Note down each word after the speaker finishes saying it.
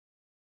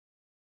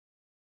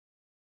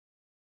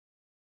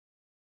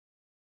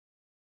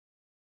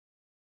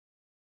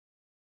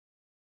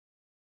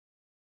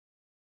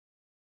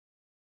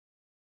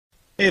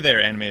Hey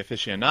there, anime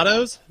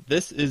aficionados!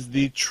 This is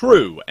the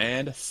true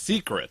and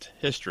secret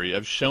history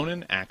of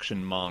Shonen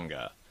Action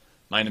manga.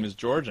 My name is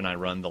George, and I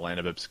run The Land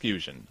of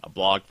Obscusion, a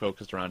blog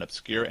focused around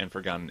obscure and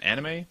forgotten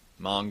anime,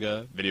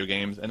 manga, video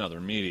games, and other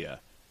media.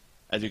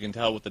 As you can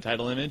tell with the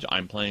title image,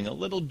 I'm playing a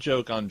little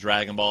joke on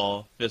Dragon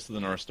Ball, Fist of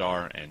the North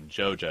Star, and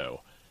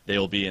JoJo. They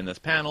will be in this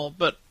panel,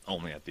 but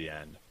only at the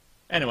end.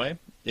 Anyway,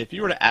 if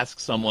you were to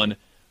ask someone,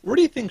 where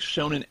do you think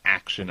Shonen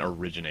Action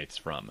originates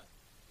from?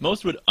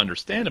 Most would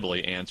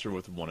understandably answer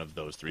with one of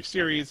those three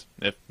series,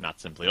 if not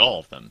simply all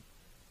of them.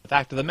 The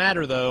fact of the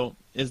matter, though,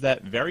 is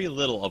that very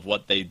little of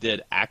what they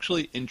did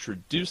actually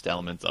introduced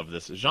elements of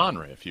this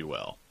genre, if you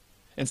will.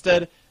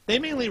 Instead, they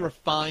mainly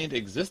refined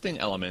existing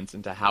elements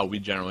into how we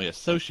generally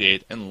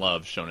associate and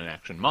love Shonen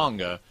Action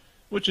manga,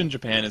 which in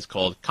Japan is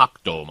called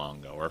Kakuto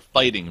manga, or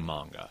fighting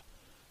manga.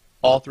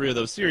 All three of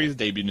those series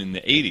debuted in the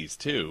 80s,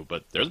 too,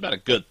 but there's about a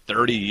good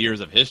 30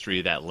 years of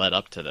history that led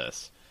up to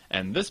this.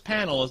 And this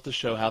panel is to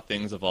show how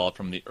things evolved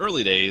from the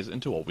early days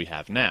into what we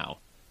have now.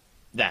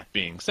 That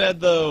being said,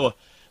 though,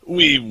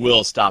 we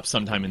will stop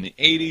sometime in the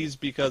 80s,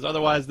 because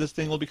otherwise this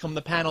thing will become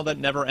the panel that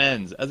never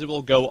ends, as it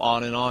will go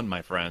on,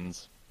 my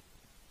friends.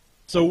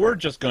 So we're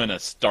just going to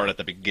start at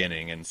the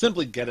beginning and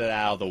simply get it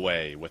out of the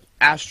way with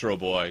Astro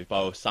Boy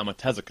by Osamu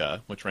Tezuka,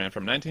 which ran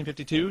from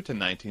 1952 to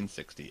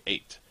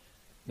 1968.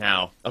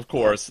 Now, of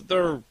course,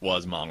 there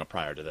was manga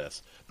prior to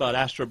this, but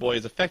Astro Boy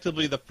is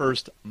effectively the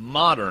first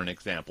modern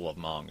example of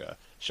manga,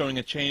 showing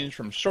a change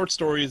from short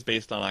stories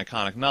based on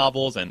iconic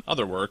novels and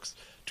other works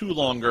to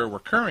longer,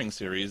 recurring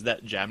series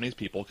that Japanese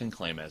people can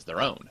claim as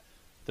their own.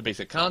 The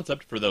basic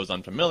concept, for those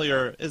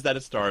unfamiliar, is that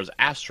it stars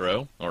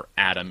Astro, or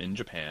Atom in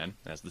Japan,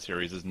 as the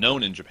series is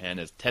known in Japan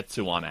as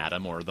Tetsuwan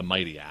Atom, or the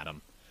Mighty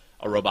Atom,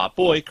 a robot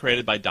boy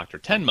created by Dr.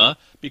 Tenma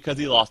because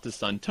he lost his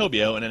son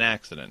Tobio in an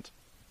accident.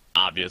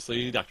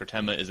 Obviously, Dr.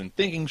 Tenma isn't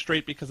thinking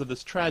straight because of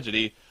this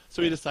tragedy,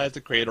 so he decides to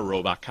create a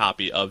robot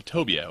copy of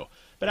Tobio.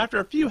 But after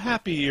a few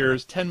happy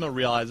years, Tenma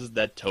realizes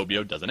that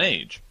Tobio doesn't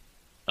age.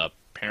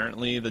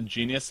 Apparently, the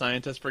genius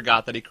scientist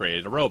forgot that he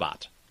created a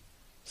robot.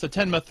 So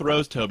Tenma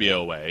throws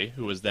Tobio away,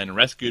 who is then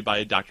rescued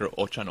by Dr.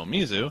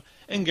 Ochanomizu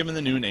and given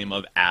the new name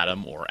of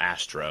Atom or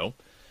Astro.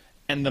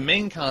 And the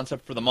main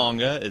concept for the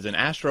manga is an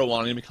Astro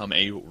wanting to become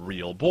a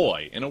real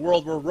boy, in a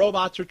world where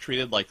robots are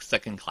treated like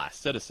second-class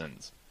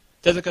citizens.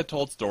 Tezuka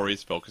told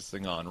stories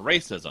focusing on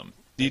racism,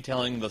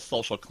 detailing the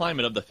social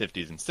climate of the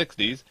 50s and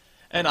 60s,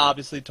 and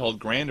obviously told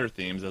grander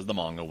themes as the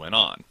manga went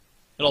on.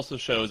 It also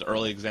shows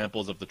early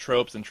examples of the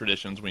tropes and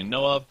traditions we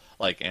know of,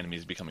 like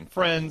enemies becoming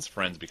friends,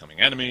 friends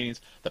becoming enemies,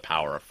 the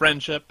power of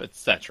friendship,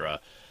 etc.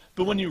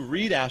 But when you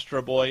read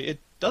Astro Boy, it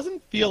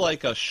doesn't feel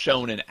like a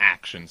Shonen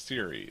Action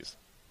series.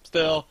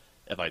 Still,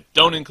 if I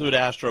don't include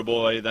Astro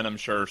Boy, then I'm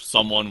sure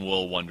someone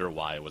will wonder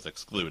why it was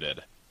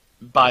excluded.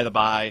 By the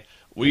by,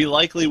 we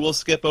likely will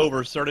skip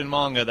over certain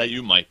manga that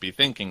you might be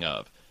thinking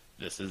of.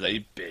 This is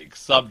a big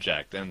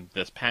subject, and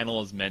this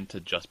panel is meant to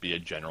just be a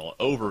general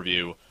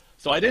overview,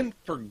 so I didn't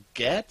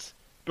forget,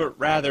 but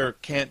rather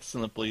can't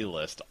simply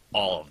list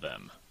all of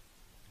them.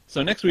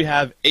 So next we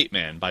have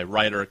 8-Man by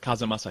writer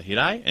Kazumasa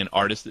Hirai and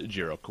artist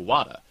Jiro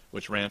Kuwata,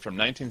 which ran from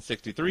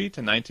 1963 to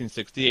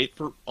 1968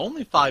 for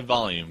only 5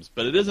 volumes,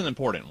 but it is an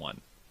important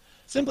one.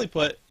 Simply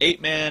put,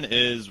 8-Man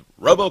is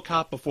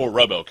RoboCop before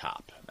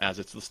RoboCop, as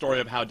it's the story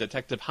of how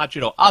Detective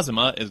Hachiro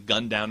Azuma is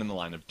gunned down in the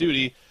line of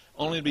duty,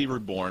 only to be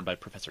reborn by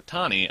Professor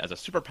Tani as a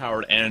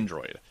superpowered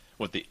android,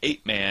 with the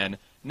 8-Man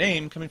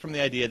name coming from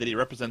the idea that he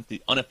represents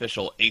the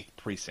unofficial 8th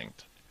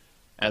Precinct.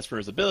 As for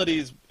his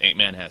abilities,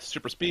 8-Man has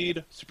super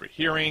speed, super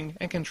hearing,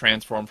 and can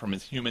transform from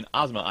his human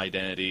Azuma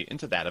identity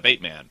into that of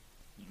 8-Man.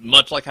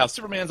 Much like how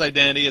Superman's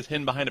identity is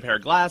hidden behind a pair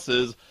of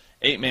glasses,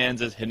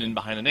 8-Man's is hidden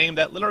behind a name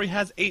that literally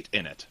has 8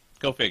 in it.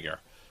 Go figure.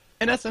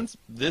 In essence,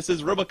 this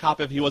is RoboCop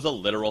if he was a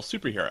literal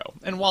superhero,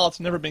 and while it's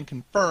never been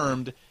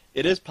confirmed,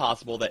 it is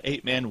possible that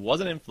 8-Man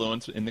was an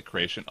influence in the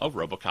creation of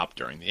RoboCop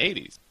during the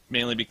 80s,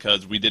 mainly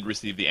because we did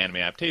receive the anime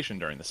adaptation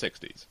during the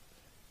 60s.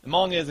 The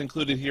manga is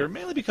included here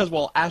mainly because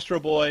while Astro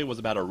Boy was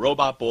about a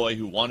robot boy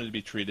who wanted to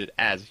be treated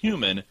as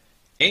human,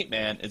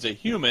 8-Man is a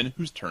human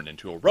who's turned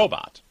into a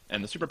robot,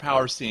 and the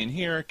superpowers seen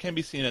here can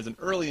be seen as an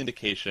early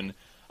indication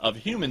of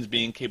humans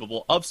being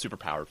capable of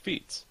superpowered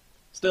feats.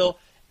 Still,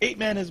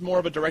 8-Man is more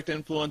of a direct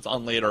influence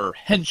on later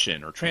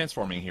henshin or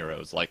transforming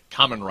heroes like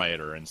Kamen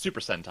Rider and Super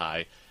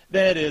Sentai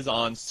than it is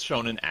on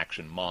Shonen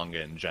Action manga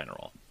in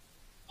general.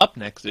 Up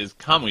next is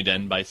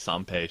Kamui-den by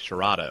Sanpei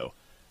Shirato,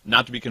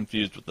 not to be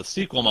confused with the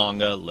sequel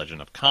manga,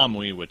 Legend of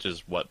Kamui, which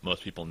is what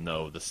most people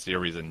know the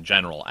series in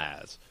general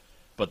as.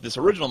 But this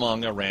original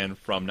manga ran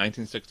from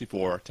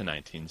 1964 to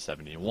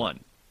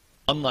 1971.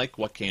 Unlike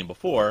what came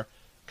before,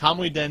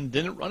 Kamui-den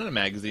didn't run a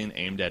magazine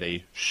aimed at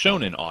a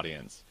shonen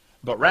audience,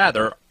 but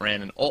rather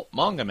ran an alt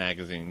manga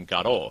magazine,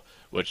 Garo,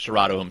 which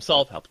Shirato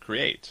himself helped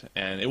create,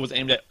 and it was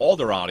aimed at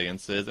older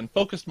audiences and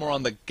focused more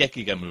on the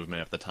Gekiga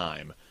movement of the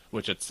time,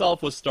 which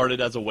itself was started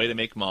as a way to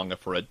make manga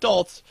for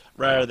adults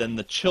rather than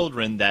the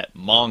children that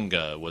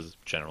manga was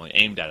generally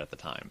aimed at the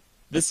time.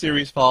 This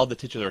series followed the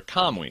titular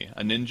Kamui,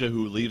 a ninja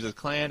who leaves his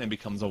clan and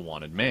becomes a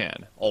wanted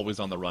man, always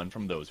on the run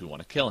from those who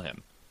want to kill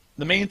him.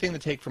 The main thing to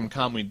take from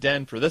Kamui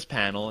Den for this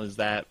panel is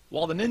that,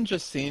 while the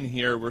ninjas seen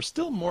here were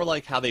still more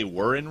like how they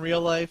were in real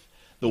life,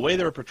 the way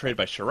they were portrayed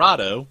by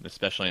Shirato,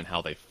 especially in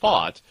how they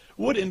fought,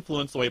 would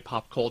influence the way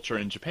pop culture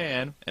in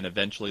Japan, and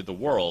eventually the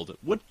world,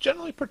 would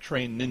generally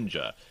portray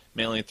ninja,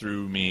 mainly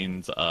through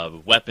means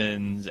of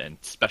weapons and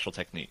special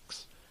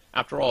techniques.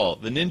 After all,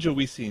 the ninja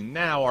we see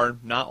now are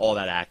not all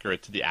that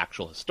accurate to the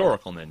actual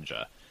historical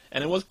ninja,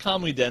 and it was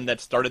Kamui Den that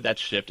started that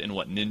shift in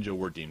what ninja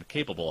were deemed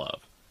capable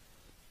of.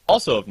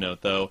 Also of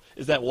note, though,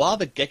 is that while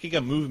the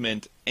Gekiga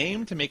movement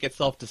aimed to make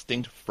itself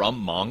distinct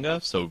from manga,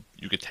 so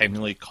you could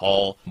technically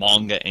call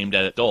manga aimed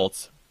at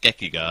adults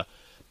Gekiga,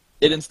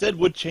 it instead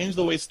would change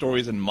the way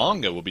stories in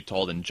manga would be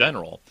told in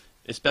general,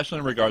 especially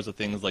in regards to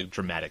things like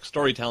dramatic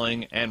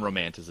storytelling and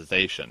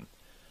romanticization.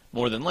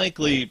 More than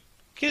likely,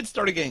 kids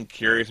started getting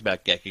curious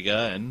about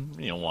Gekiga and,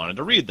 wanted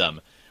to read them,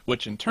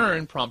 which in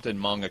turn prompted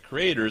manga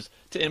creators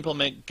to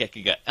implement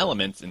Gekiga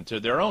elements into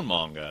their own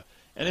manga.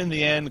 And in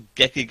the end,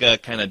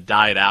 Gekiga kind of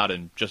died out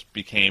and just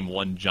became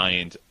one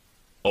giant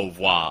au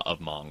revoir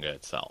of manga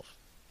itself.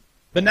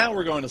 But now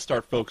we're going to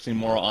start focusing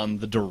more on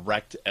the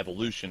direct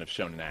evolution of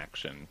Shonen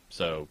Action.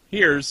 So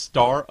here's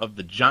Star of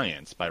the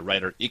Giants by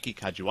writer Ikki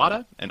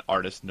Kajiwara and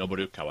artist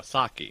Noboru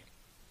Kawasaki.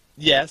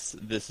 Yes,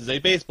 this is a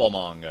baseball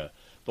manga,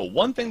 but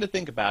one thing to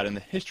think about in the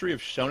history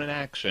of Shonen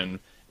Action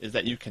is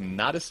that you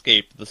cannot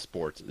escape the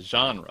sports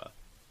genre.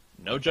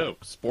 No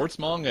joke, sports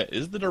manga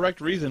is the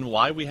direct reason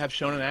why we have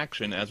Shonen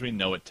Action as we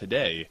know it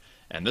today,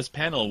 and this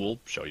panel will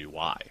show you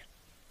why.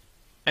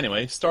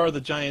 Anyway, Star of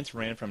the Giants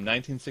ran from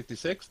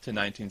 1966 to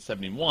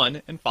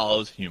 1971 and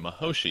follows Huma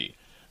Hoshi,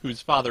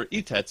 whose father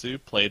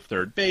Itetsu played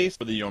third base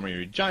for the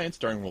Yomiuri Giants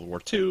during World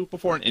War II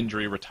before an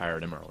injury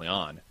retired him early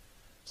on.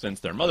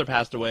 Since their mother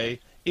passed away,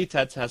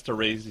 Itetsu has to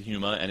raise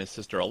Huma and his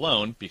sister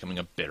alone, becoming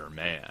a bitter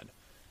man.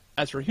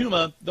 As for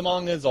Huma, the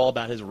manga is all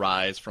about his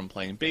rise from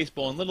playing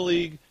baseball in Little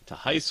League, to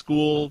high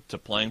school, to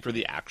playing for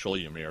the actual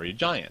Yomiuri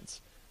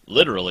Giants.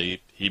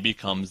 Literally, he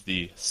becomes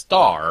the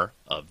star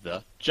of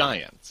the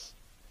Giants.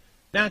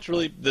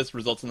 Naturally, this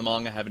results in the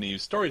manga having to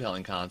use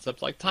storytelling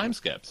concepts like time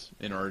skips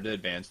in order to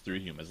advance through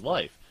Huma's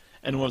life,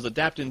 and when it was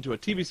adapted into a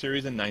TV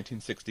series in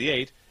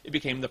 1968, it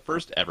became the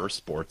first ever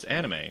sports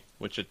anime,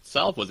 which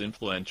itself was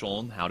influential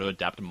in how to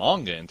adapt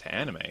manga into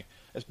anime,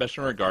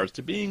 especially in regards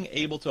to being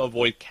able to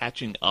avoid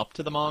catching up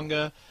to the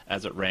manga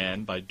as it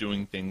ran by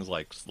doing things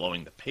like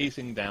slowing the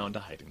pacing down to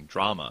heighten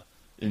drama.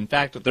 In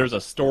fact, there's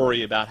a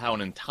story about how an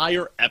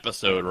entire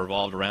episode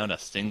revolved around a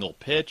single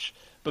pitch,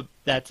 but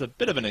that's a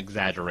bit of an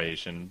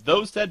exaggeration,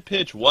 though said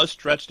pitch was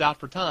stretched out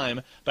for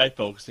time by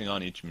focusing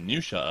on each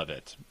minutia of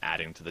it,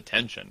 adding to the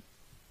tension.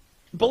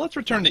 But let's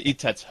return to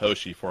Itetsu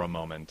Hoshi for a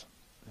moment.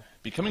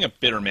 Becoming a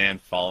bitter man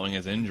following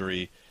his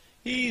injury,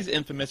 he's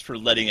infamous for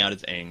letting out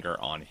his anger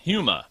on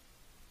Huma,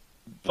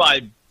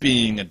 by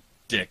being a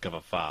dick of a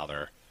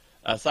father.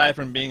 Aside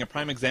from being a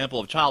prime example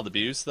of child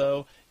abuse,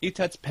 though,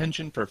 Itetsu's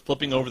penchant for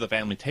flipping over the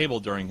family table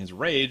during his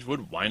rage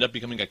would wind up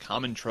becoming a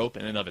common trope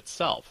in and of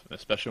itself,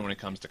 especially when it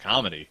comes to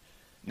comedy.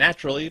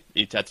 Naturally,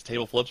 Itetsu's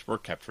table flips were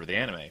kept for the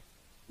anime.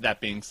 That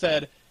being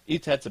said,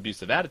 Itetsu's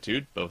abusive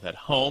attitude, both at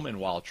home and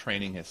while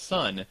training his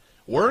son,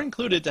 were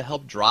included to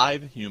help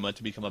drive Huma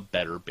to become a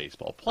better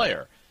baseball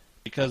player,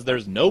 because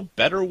there's no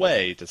better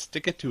way to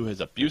stick it to his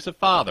abusive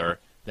father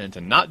than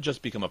to not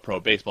just become a pro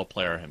baseball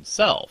player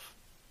himself,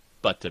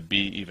 but to be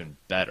even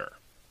better.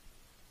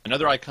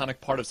 Another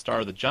iconic part of Star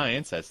of the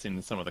Giants, as seen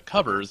in some of the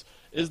covers,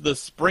 is the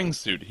spring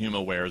suit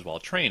Huma wears while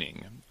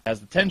training, as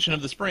the tension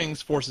of the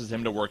springs forces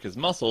him to work his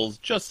muscles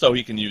just so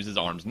he can use his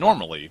arms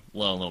normally,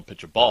 let alone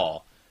pitch a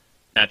ball.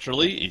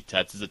 Naturally,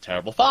 Itetsu is a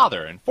terrible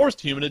father, and forced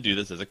Huma to do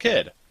this as a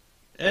kid.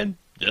 And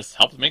this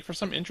helped make for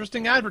some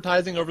interesting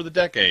advertising over the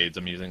decades,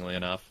 amusingly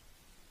enough.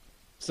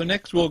 So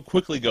next we'll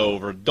quickly go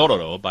over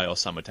Dororo by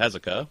Osamu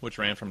Tezuka, which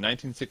ran from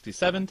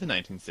 1967 to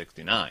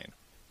 1969.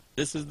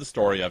 This is the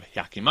story of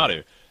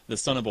Hyakimaru, the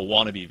son of a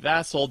wannabe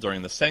vassal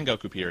during the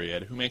Sengoku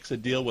period who makes a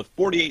deal with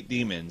 48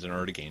 demons in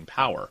order to gain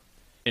power.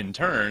 In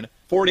turn,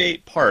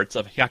 48 parts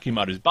of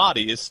Hyakimaru's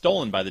body is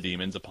stolen by the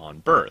demons upon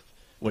birth,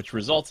 which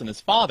results in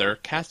his father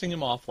casting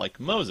him off like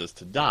Moses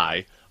to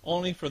die,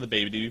 only for the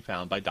baby to be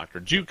found by Dr.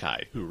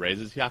 Jukai, who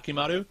raises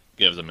Hyakimaru,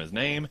 gives him his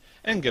name,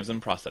 and gives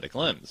him prosthetic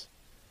limbs.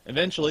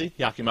 Eventually,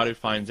 Hyakimaru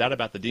finds out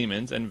about the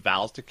demons and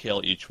vows to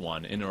kill each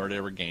one in order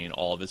to regain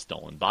all of his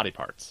stolen body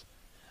parts.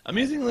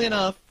 Amusingly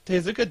enough,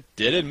 Tezuka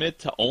did admit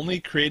to only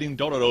creating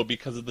Dororo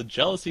because of the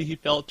jealousy he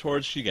felt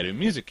towards Shigeru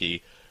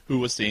Mizuki, who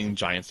was seeing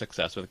giant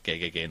success with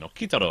Gegege no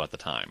Kitaro at the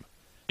time.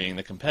 Being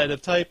the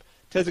competitive type,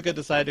 Tezuka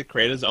decided to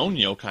create his own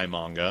yokai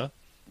manga,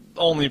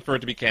 only for it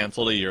to be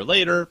cancelled a year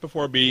later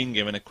before being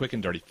given a quick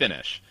and dirty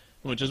finish,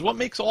 which is what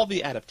makes all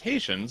the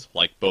adaptations,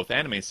 like both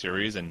anime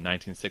series in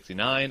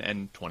 1969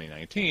 and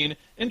 2019,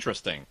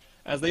 interesting,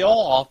 as they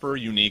all offer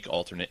unique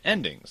alternate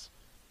endings.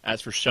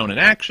 As for Shonen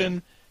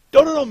Action,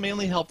 Dororo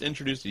mainly helped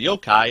introduce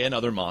yokai and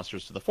other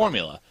monsters to the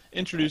formula,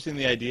 introducing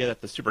the idea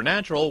that the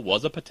supernatural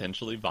was a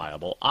potentially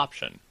viable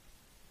option.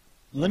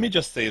 Let me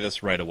just say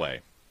this right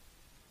away.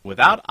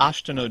 Without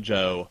Ashita no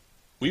Joe,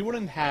 we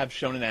wouldn't have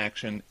Shonen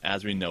Action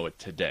as we know it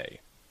today.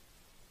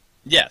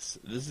 Yes,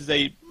 this is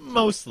a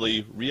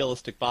mostly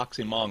realistic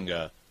boxing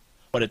manga,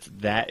 but it's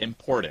that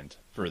important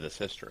for this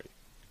history.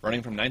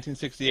 Running from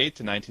 1968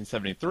 to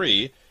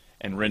 1973,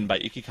 and written by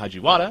Ikki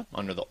Kajiwara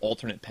under the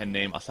alternate pen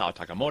name Asao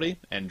Takamori,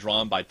 and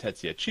drawn by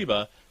Tetsuya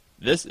Chiba,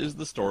 this is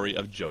the story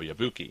of Joe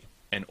Yabuki,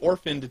 an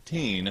orphaned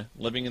teen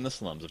living in the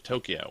slums of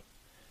Tokyo.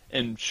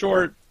 In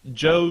short,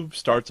 Joe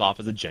starts off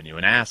as a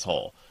genuine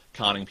asshole,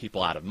 conning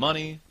people out of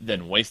money,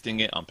 then wasting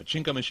it on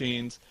pachinko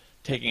machines,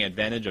 taking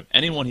advantage of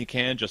anyone he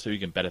can just so he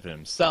can benefit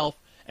himself,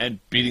 and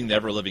beating the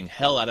ever-living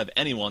hell out of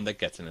anyone that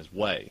gets in his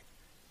way.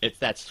 It's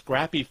that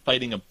scrappy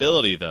fighting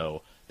ability,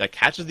 though, that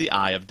catches the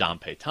eye of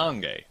Danpei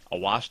Tange, a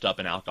washed-up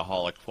and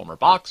alcoholic former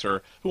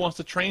boxer who wants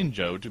to train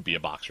Joe to be a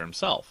boxer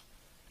himself.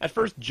 At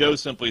first, Joe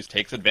simply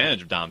takes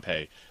advantage of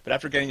Danpei, but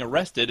after getting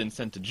arrested and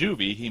sent to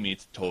juvie, he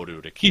meets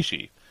Toru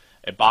Rikishi,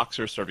 a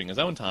boxer serving his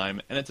own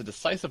time, and it's a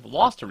decisive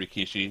loss to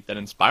Rikishi that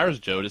inspires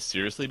Joe to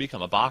seriously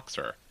become a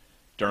boxer.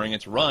 During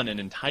its run, an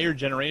entire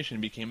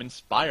generation became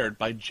inspired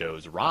by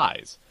Joe's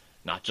rise,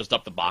 not just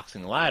up the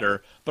boxing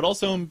ladder, but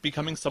also in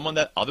becoming someone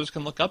that others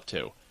can look up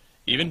to.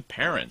 Even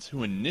parents,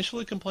 who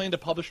initially complained to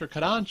publisher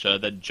Kodansha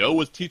that Joe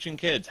was teaching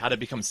kids how to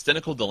become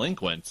cynical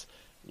delinquents,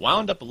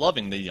 wound up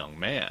loving the young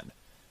man.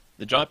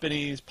 The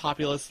Japanese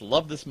populace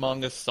loved this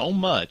manga so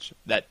much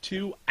that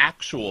 2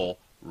 actual,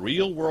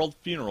 real-world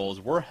funerals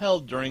were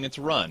held during its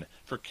run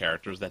for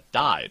characters that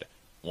died,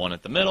 one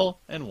at the middle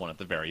and one at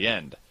the very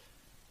end.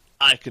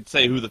 I could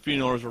say who the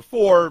funerals were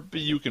for, but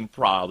you can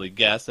probably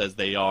guess, as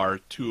they are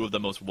 2 of the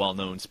most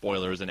well-known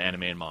spoilers in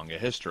anime and manga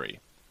history.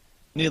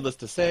 Needless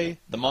to say,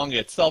 the manga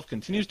itself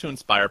continues to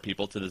inspire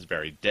people to this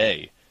very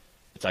day.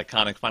 Its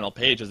iconic final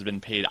page has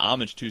been paid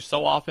homage to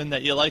so often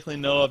that you likely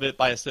know of it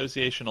by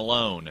association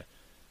alone.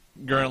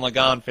 Gurren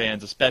Lagann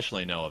fans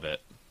especially know of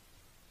it.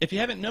 If you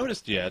haven't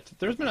noticed yet,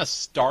 there's been a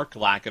stark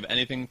lack of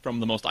anything from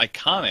the most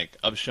iconic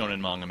of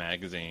shonen manga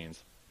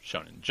magazines,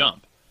 Shonen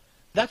Jump.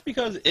 That's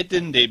because it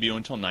didn't debut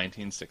until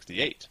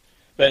 1968,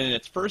 but in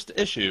its first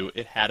issue,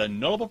 it had a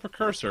notable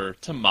precursor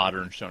to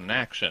modern Shonen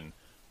Action,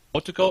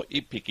 Otoko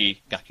Ippiki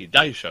Gaki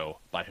Daisho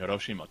by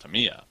Hiroshi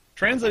Motomiya.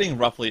 Translating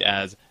roughly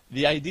as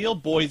the ideal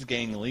boys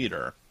gang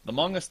leader, the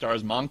manga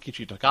stars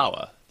Mankichi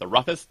Tokawa, the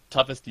roughest,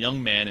 toughest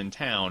young man in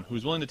town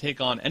who's willing to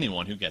take on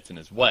anyone who gets in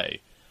his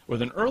way,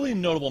 with an early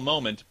notable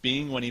moment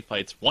being when he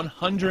fights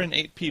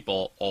 108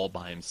 people all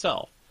by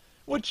himself,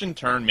 which in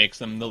turn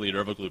makes him the leader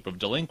of a group of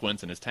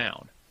delinquents in his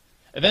town.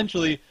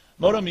 Eventually,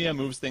 Motomiya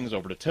moves things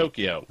over to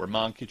Tokyo, where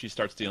Mankichi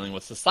starts dealing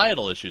with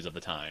societal issues of the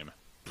time,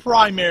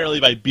 primarily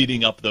by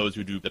beating up those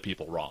who do the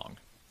people wrong.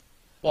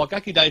 While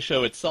Gaki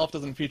Daisho itself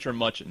doesn't feature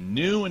much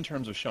new in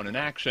terms of shonen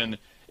action,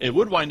 it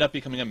would wind up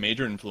becoming a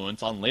major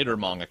influence on later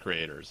manga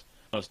creators,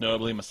 most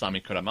notably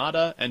Masami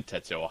Kuramada and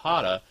Tetsuya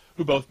Ohara,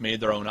 who both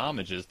made their own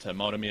homages to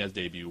Motomiya's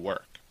debut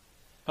work.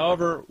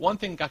 However, one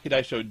thing Gaki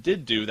Daisho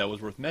did do that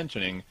was worth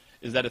mentioning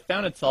is that it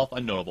found itself a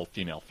notable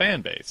female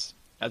fanbase,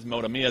 as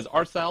Motomiya's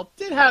art style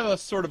did have a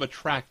sort of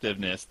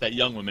attractiveness that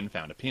young women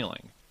found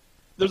appealing.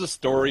 There's a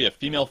story of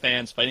female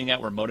fans fighting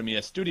out where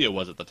Motomiya's studio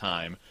was at the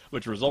time,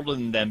 which resulted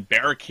in them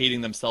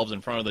barricading themselves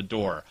in front of the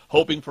door,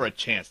 hoping for a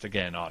chance to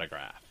get an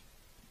autograph.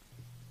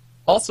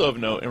 Also of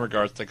note in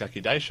regards to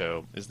Gaki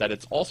Daisho is that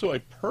it's also a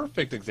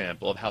perfect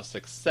example of how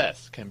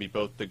success can be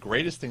both the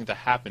greatest thing to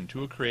happen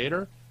to a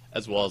creator,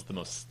 as well as the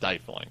most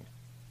stifling.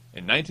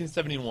 In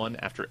 1971,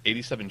 after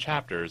 87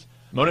 chapters,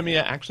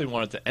 Motomiya actually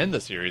wanted to end the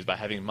series by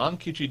having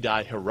Mankichi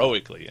die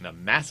heroically in a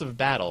massive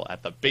battle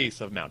at the base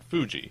of Mount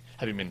Fuji,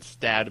 having been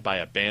stabbed by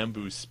a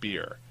bamboo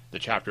spear, the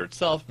chapter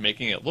itself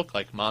making it look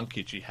like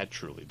Mankichi had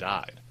truly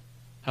died.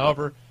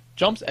 However,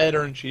 Jump's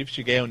editor-in-chief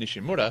Shigeo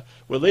Nishimura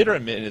would later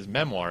admit in his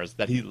memoirs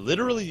that he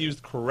literally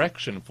used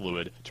correction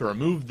fluid to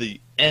remove the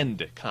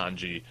end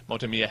kanji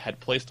Motomiya had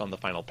placed on the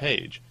final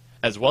page,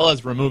 as well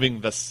as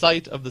removing the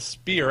site of the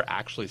spear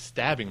actually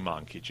stabbing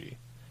Mankichi.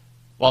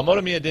 While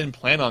Motomiya didn't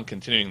plan on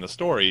continuing the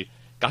story,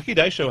 Gaki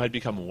Daisho had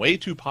become way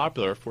too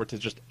popular for it to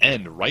just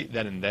end right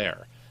then and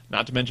there,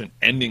 not to mention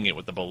ending it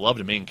with the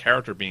beloved main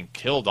character being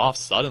killed off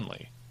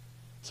suddenly.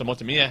 So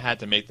Motomiya had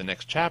to make the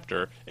next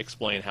chapter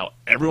explain how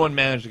everyone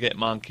managed to get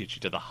Mankichi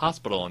to the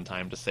hospital in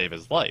time to save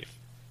his life.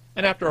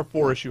 And after a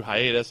 4-issue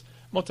hiatus,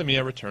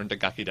 Motomiya returned to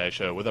Gaki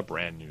Daisho with a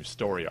brand new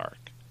story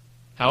arc.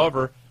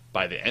 However,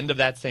 by the end of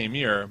that same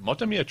year,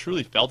 Motomiya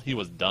truly felt he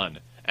was done,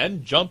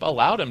 and Jump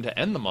allowed him to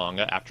end the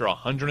manga after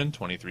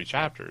 123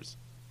 chapters.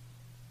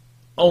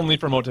 Only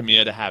for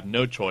Motomiya to have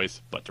no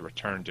choice but to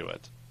return to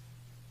it.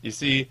 You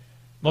see,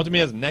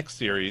 Motomiya's next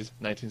series,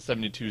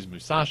 1972's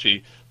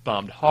Musashi,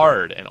 bombed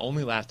hard and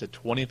only lasted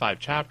 25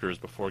 chapters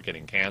before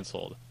getting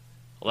cancelled.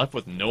 Left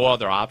with no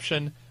other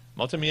option,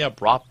 Motomiya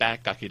brought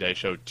back Gaki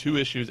Daisho 2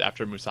 issues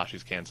after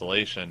Musashi's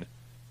cancellation,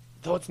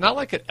 though it's not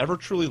like it ever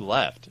truly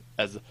left,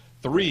 as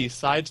 3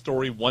 side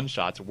story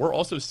one-shots were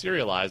also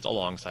serialized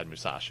alongside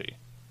Musashi.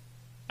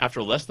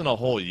 After less than a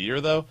whole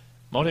year, though,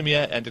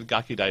 Morimiya ended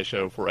Gaki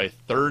Daisho for a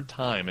third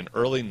time in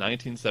early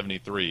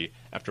 1973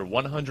 after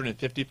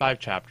 155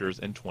 chapters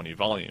and 20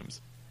 volumes,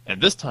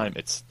 and this time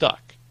it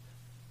stuck.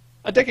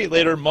 A decade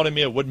later,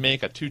 Morimiya would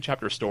make a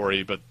 2-chapter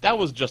story, but that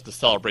was just to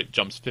celebrate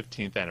Jump's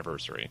 15th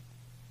anniversary.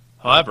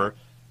 However,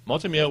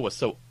 Morimiya was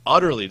so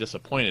utterly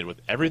disappointed with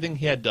everything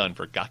he had done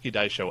for Gaki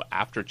Daisho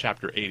after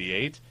Chapter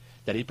 88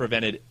 that he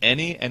prevented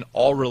any and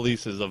all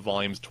releases of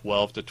volumes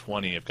 12 to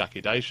 20 of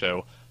Gaki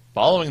Daisho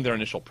following their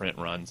initial print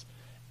runs,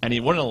 and he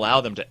wouldn't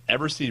allow them to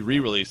ever see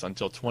re-release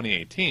until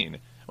 2018,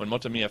 when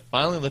Morimiya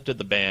finally lifted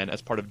the ban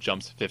as part of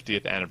Jump's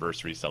 50th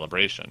anniversary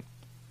celebration.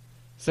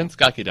 Since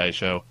Gaki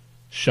Daisho,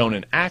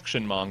 Shonen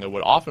Action manga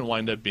would often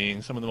wind up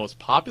being some of the most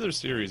popular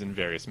series in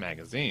various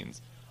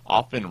magazines,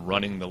 often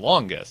running the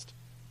longest,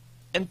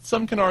 and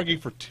some can argue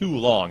for too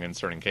long in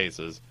certain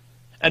cases.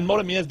 And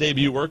Morimiya's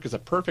debut work is a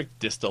perfect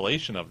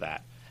distillation of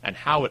that, and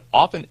how it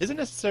often isn't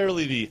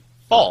necessarily the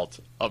fault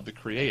of the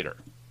creator.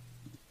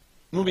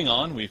 Moving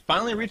on, we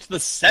finally reached the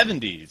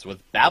 70s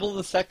with Babel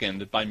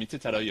II by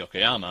Mitsutaro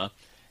Yokoyama,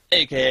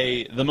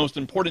 aka the most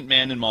important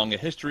man in manga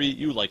history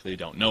you likely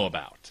don't know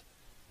about.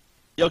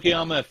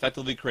 Yokoyama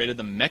effectively created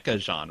the mecha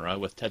genre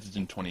with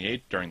Tetsujin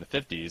 28 during the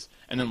 50s,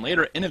 and then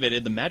later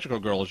innovated the magical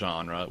girl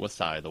genre with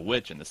Sai the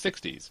Witch in the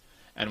 60s.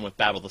 And with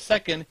Babel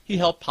II, he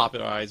helped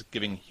popularize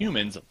giving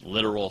humans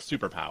literal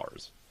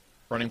superpowers.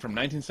 Running from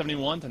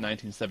 1971 to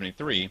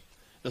 1973,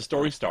 the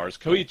story stars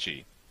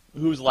Koichi,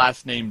 whose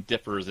last name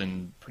differs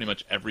in pretty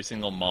much every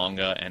single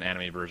manga and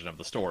anime version of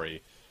the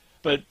story.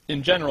 But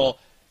in general,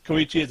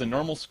 Koichi is a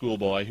normal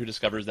schoolboy who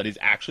discovers that he's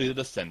actually the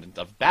descendant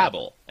of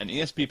Babel, an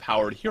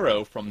ESP-powered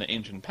hero from the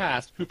ancient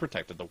past who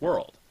protected the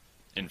world.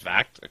 In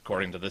fact,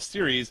 according to this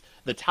series,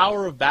 the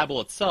Tower of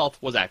Babel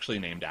itself was actually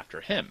named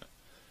after him.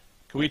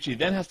 Koichi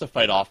then has to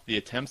fight off the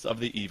attempts of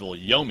the evil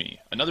Yomi,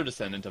 another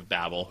descendant of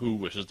Babel who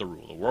wishes to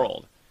rule the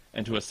world.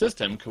 And to assist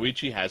him,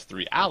 Koichi has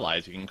 3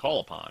 allies he can call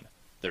upon.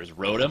 There's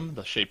Rotom,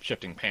 the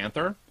shape-shifting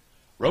panther,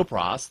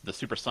 Ropros, the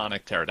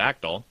supersonic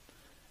pterodactyl,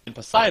 and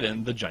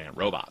Poseidon, the giant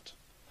robot.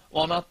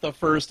 While not the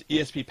first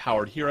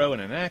ESP-powered hero in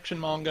an action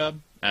manga,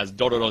 as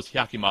Dororo's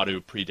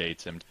Hyakimaru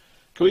predates him,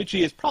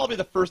 Koichi is probably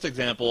the first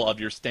example of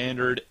your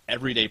standard,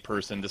 everyday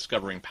person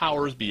discovering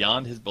powers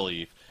beyond his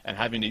belief and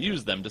having to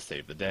use them to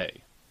save the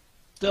day.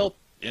 Still,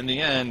 in the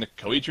end,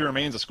 Koichi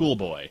remains a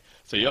schoolboy,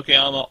 so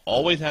Yokoyama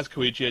always has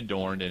Koichi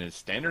adorned in his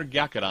standard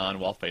Gyakudan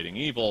while fighting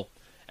evil,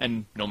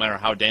 and no matter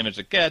how damaged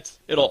it gets,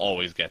 it'll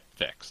always get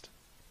fixed.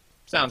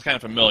 Sounds kind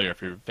of familiar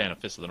if you're a fan of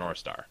Fist of the North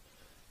Star.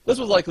 This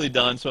was likely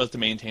done so as to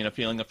maintain a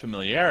feeling of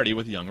familiarity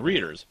with young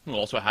readers, who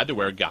also had to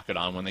wear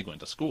Gyakudan when they went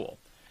to school.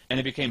 And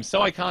it became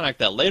so iconic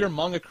that later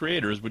manga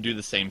creators would do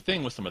the same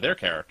thing with some of their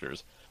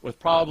characters, with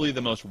probably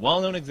the most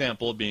well-known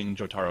example being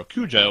Jotaro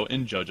Kujo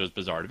in JoJo's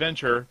Bizarre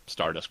Adventure,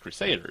 Stardust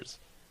Crusaders.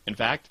 In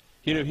fact,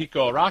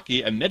 Hirohiko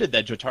Araki admitted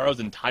that Jotaro's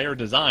entire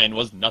design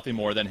was nothing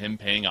more than him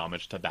paying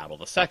homage to Babel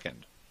II.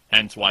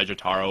 Hence why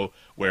Jotaro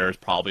wears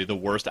probably the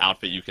worst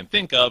outfit you can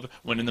think of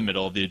when in the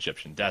middle of the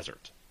Egyptian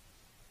desert.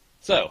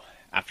 So,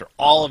 after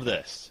all of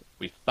this,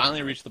 we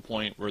finally reach the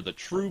point where the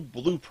true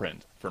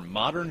blueprint for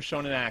modern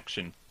shonen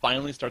action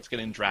finally starts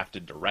getting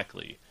drafted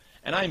directly.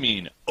 And I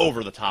mean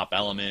over-the-top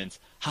elements,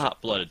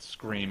 hot-blooded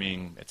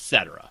screaming,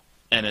 etc.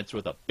 And it's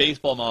with a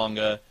baseball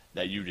manga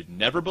that you did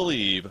never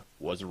believe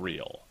was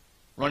real.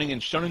 Running in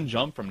Shonen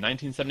Jump from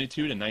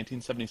 1972 to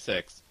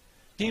 1976,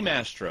 Team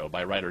Astro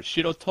by writer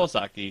Shiro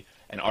Tosaki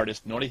and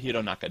artist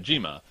Norihiro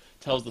Nakajima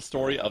tells the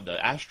story of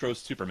the Astro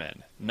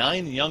Supermen,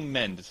 9 young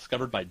men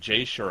discovered by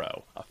Jay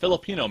Shiro, a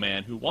Filipino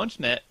man who once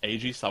met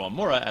Eiji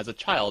Sawamura as a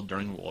child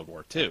during World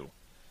War II.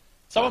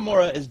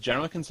 Sawamura is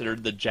generally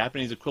considered the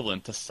Japanese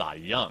equivalent to Cy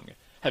Young,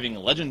 having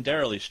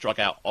legendarily struck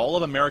out all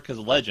of America's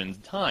legends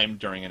time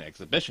during an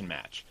exhibition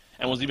match,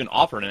 and was even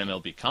offered an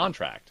MLB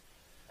contract,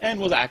 and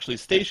was actually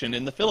stationed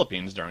in the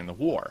Philippines during the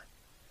war.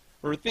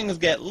 Where things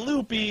get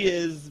loopy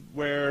is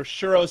where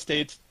Shiro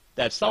states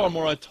that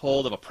Sawamura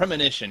told of a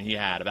premonition he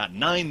had about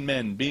 9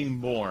 men being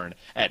born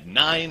at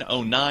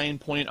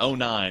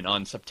 9:09.09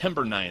 on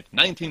September 9th,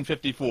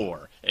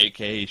 1954,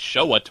 aka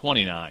Showa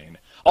 29,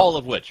 all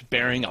of which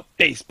bearing a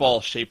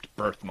baseball-shaped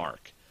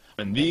birthmark.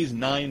 When these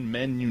 9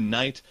 men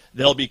unite,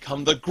 they'll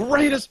become the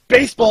greatest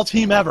baseball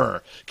team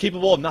ever,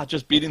 capable of not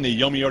just beating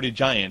the Yomiuri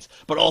Giants,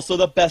 but also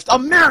the best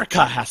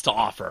America has to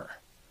offer.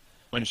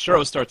 When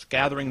Shiro starts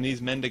gathering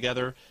these men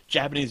together,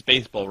 Japanese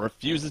baseball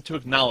refuses to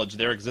acknowledge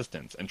their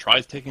existence and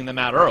tries taking them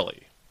out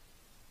early.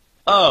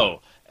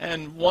 Oh,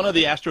 and one of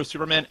the Astro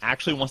Supermen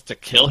actually wants to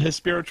kill his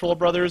spiritual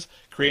brothers,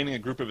 creating a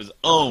group of his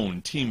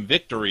own, Team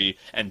Victory,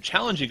 and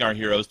challenging our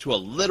heroes to a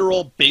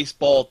literal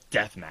baseball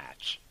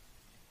deathmatch.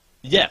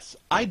 Yes,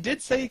 I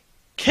did say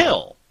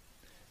kill.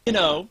 You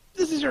know,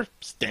 this is your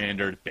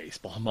standard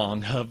baseball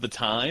manga of the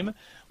time,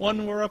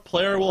 one where a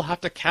player will have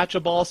to catch a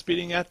ball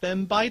speeding at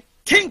them by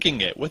tanking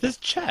it with his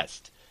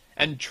chest.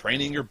 And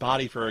training your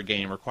body for a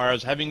game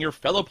requires having your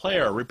fellow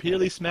player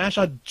repeatedly smash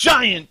a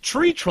giant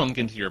tree trunk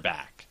into your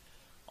back.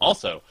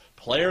 Also,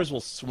 Players will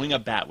swing a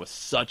bat with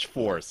such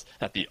force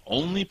that the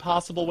only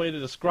possible way to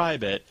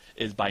describe it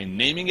is by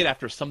naming it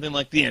after something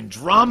like the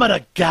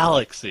Andromeda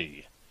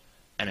Galaxy.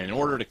 And in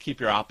order to keep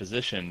your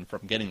opposition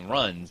from getting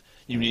runs,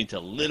 you need to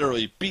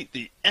literally beat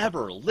the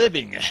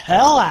ever-living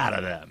hell out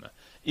of them,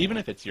 even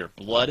if it's your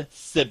blood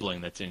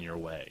sibling that's in your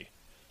way.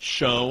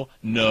 Show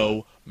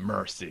no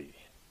mercy.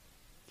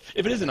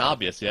 If it isn't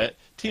obvious yet,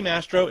 Team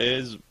Astro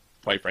is,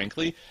 quite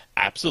frankly,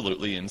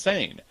 absolutely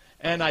insane.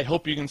 And I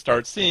hope you can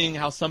start seeing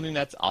how something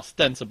that's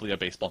ostensibly a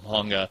baseball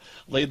manga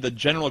laid the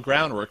general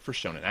groundwork for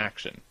Shonen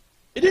Action.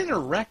 It didn't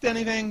erect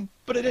anything,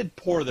 but it did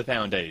pour the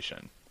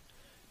foundation.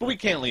 But we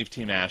can't leave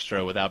Team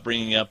Astro without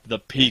bringing up the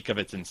peak of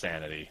its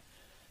insanity.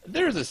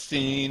 There's a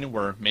scene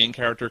where main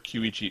character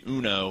Kyuichi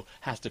Uno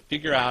has to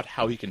figure out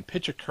how he can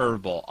pitch a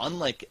curveball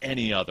unlike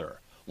any other,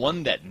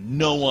 one that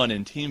no one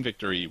in Team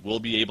Victory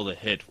will be able to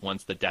hit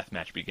once the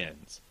deathmatch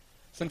begins.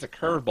 Since a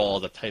curveball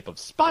is a type of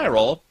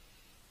spiral,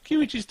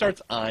 Kyuichi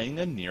starts eyeing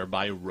a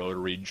nearby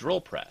rotary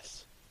drill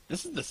press.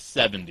 This is the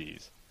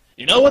 70s.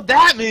 You know what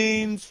that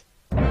means!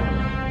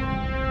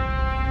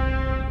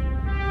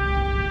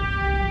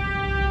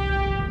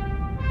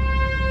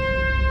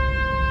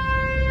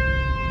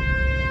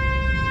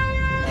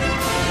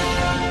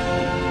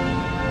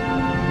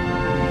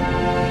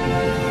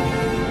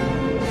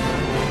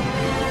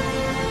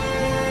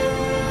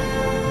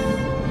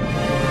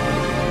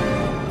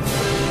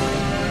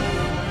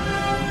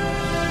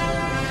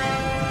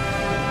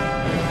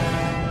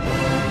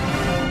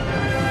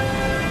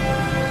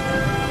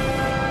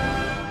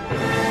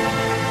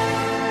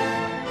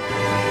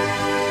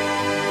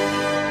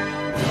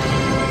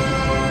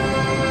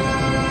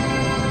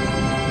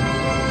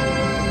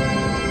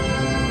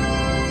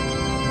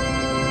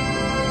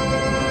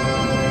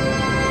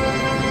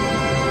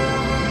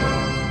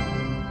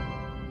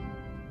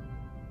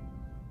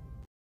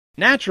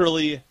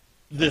 Naturally,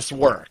 this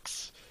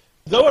works.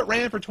 Though it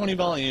ran for 20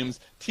 volumes,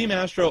 Team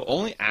Astro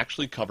only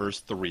actually covers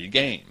 3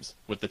 games,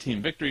 with the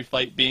Team Victory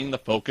fight being the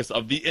focus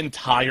of the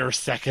entire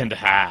second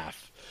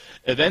half.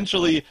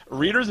 Eventually,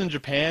 readers in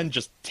Japan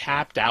just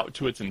tapped out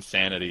to its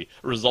insanity,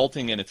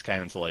 resulting in its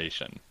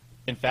cancellation.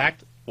 In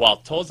fact, while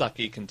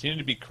Tozaki continued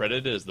to be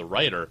credited as the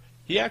writer,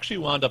 he actually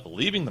wound up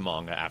leaving the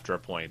manga after a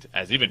point,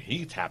 as even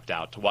he tapped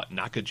out to what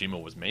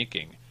Nakajima was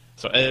making.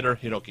 So editor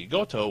Hiroki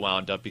Goto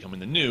wound up becoming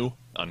the new,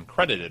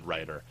 uncredited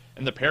writer,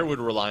 and the pair would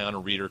rely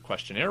on reader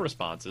questionnaire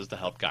responses to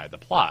help guide the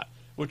plot,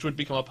 which would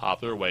become a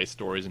popular way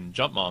stories in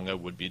Jump manga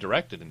would be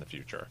directed in the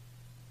future.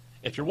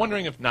 If you're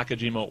wondering if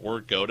Nakajima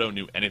or Goto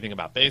knew anything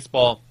about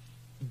baseball,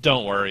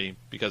 don't worry,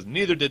 because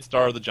neither did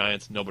star of the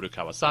Giants Noboru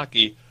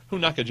Kawasaki, who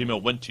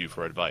Nakajima went to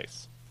for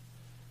advice.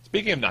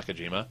 Speaking of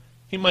Nakajima,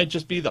 he might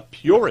just be the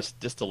purest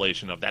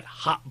distillation of that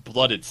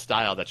hot-blooded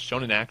style that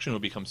Shonen Action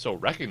would become so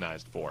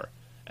recognized for,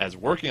 as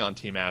working on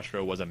Team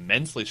Astro was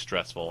immensely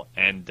stressful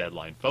and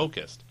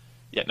deadline-focused.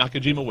 Yet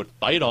Nakajima would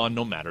fight on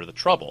no matter the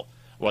trouble,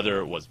 whether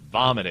it was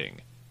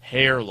vomiting,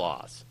 hair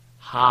loss,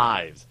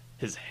 hives,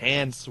 his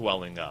hand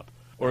swelling up,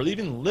 or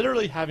even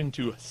literally having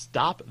to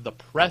stop the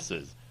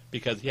presses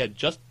because he had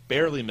just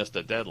barely missed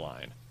a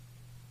deadline.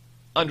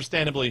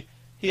 Understandably,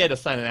 he had to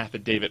sign an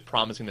affidavit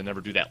promising to never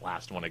do that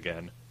last one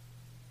again.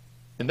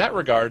 In that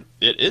regard,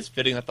 it is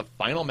fitting that the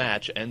final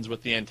match ends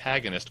with the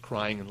antagonist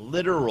crying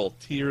literal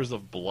tears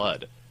of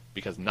blood,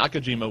 because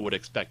Nakajima would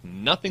expect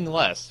nothing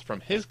less from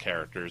his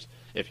characters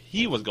if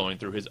he was going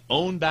through his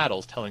own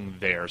battles telling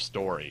their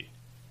story.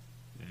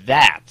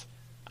 That,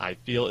 I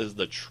feel, is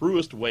the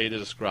truest way to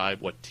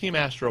describe what Team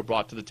Astro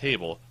brought to the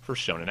table for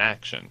Shonen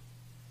Action.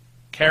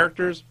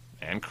 Characters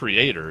and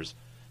creators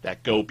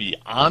that go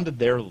beyond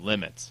their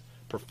limits,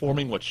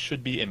 performing what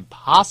should be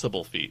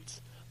impossible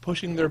feats,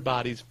 pushing their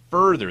bodies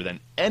further than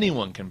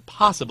anyone can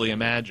possibly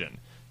imagine,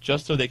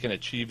 just so they can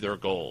achieve their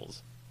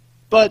goals.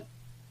 But,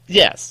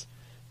 yes,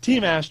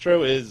 Team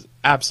Astro is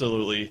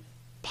absolutely,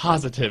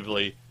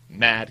 positively,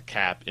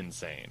 madcap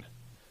insane.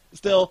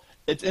 Still,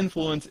 its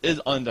influence is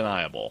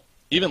undeniable.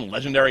 Even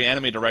legendary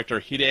anime director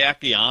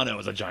Hideaki Anno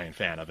is a giant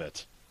fan of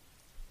it.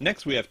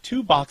 Next we have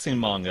 2 boxing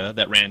manga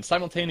that ran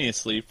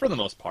simultaneously, for the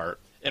most part,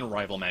 in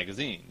rival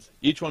magazines,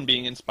 each one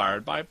being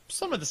inspired by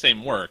some of the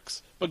same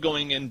works, but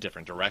going in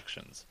different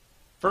directions.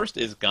 First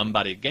is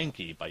Ganbare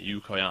Genki by Yu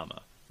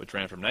Koyama, which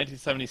ran from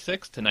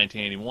 1976 to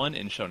 1981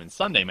 in Shonen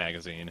Sunday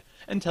magazine,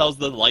 and tells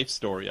the life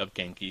story of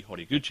Genki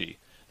Horiguchi,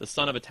 the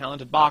son of a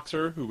talented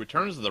boxer who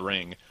returns to the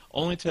ring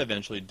only to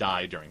eventually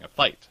die during a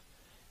fight.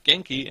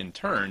 Genki, in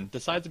turn,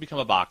 decides to become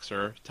a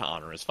boxer to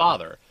honor his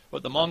father,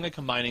 with the manga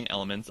combining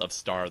elements of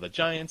Star of the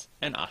Giants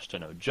and Ashita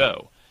no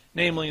Joe,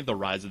 namely the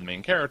rise of the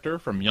main character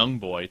from young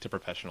boy to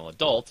professional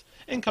adult,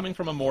 and coming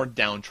from a more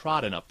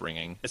downtrodden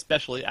upbringing,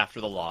 especially after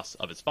the loss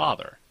of his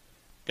father.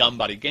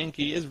 Ganbare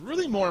Genki is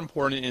really more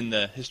important in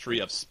the history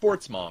of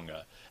sports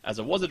manga, as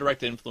it was a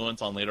direct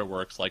influence on later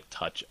works like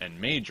Touch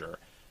and Major.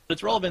 But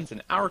its relevance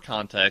in our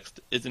context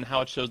is in how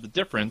it shows the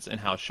difference in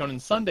how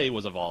Shonen Sunday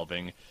was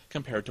evolving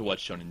compared to what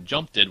Shonen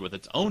Jump did with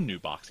its own new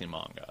boxing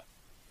manga.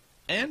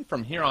 And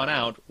from here on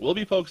out, we'll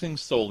be focusing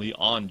solely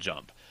on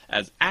Jump,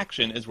 as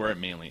Action is where it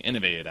mainly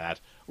innovated at,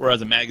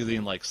 whereas a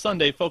magazine like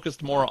Sunday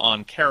focused more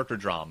on character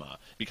drama,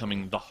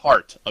 becoming the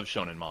heart of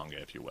shonen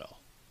manga, if you will.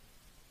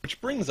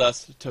 Which brings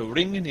us to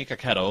Ring ni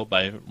Kakero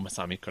by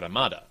Masami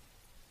Kurumada.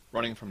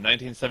 Running from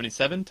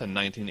 1977 to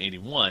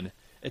 1981,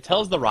 it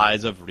tells the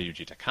rise of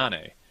Ryuji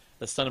Takane,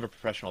 the son of a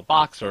professional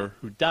boxer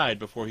who died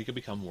before he could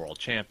become world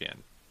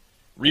champion.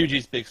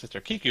 Ryuji's big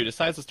sister Kiku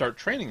decides to start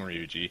training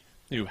Ryuji,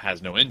 who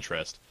has no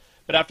interest,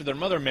 but after their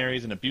mother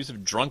marries an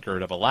abusive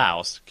drunkard of a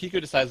louse, Kiku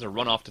decides to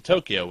run off to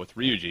Tokyo with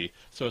Ryuji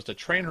so as to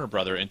train her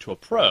brother into a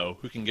pro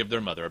who can give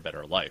their mother a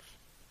better life.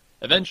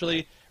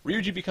 Eventually,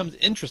 Ryuji becomes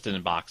interested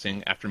in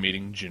boxing after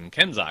meeting Jun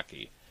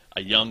Kenzaki,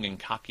 a young and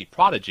cocky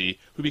prodigy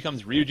who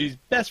becomes Ryuji's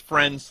best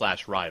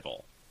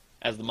friend/rival.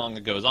 As the manga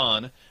goes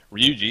on,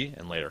 Ryuji,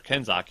 and later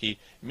Kenzaki,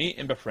 meet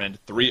and befriend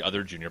 3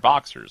 other junior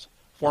boxers,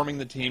 forming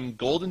the team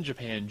Golden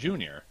Japan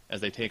Junior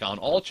as they take on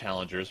all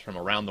challengers from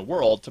around the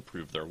world to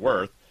prove their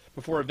worth,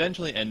 before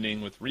eventually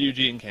ending with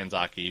Ryuji and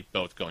Kenzaki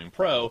both going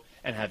pro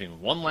and having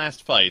one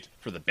last fight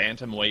for the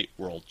Bantamweight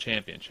World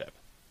Championship.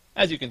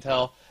 As you can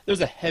tell,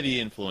 there's a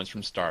heavy influence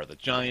from Star of the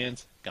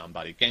Giants,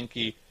 Ganbare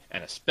Genki,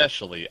 and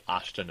especially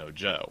Ashita no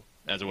Joe,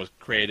 as it was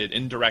created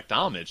in direct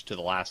homage to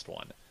the last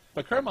one.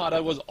 But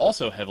Kurumada was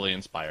also heavily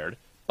inspired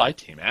by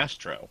Team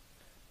Astro.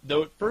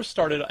 Though it first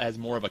started as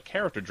more of a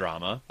character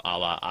drama, a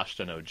la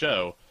Ashita no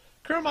Joe,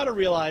 Kurumada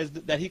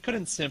realized that he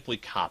couldn't simply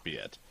copy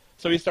it,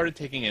 so he started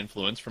taking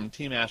influence from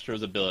Team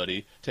Astro's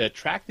ability to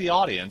attract the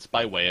audience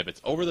by way of its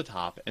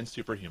over-the-top and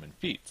superhuman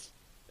feats.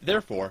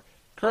 Therefore,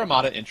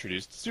 Kurumada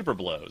introduced super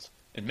blows,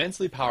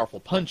 immensely powerful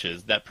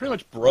punches that pretty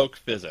much broke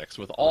physics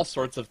with all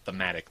sorts of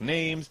thematic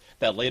names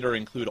that later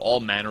include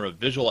all manner of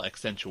visual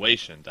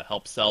accentuation to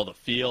help sell the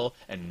feel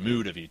and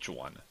mood of each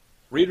one.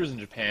 Readers in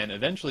Japan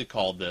eventually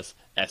called this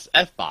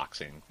SF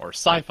boxing, or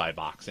sci-fi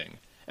boxing,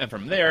 and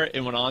from there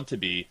it went on to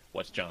be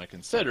what's generally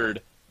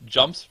considered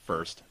Jump's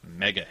first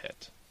mega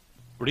hit.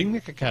 Ring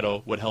ni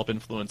Kakero would help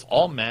influence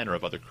all manner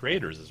of other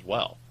creators as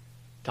well.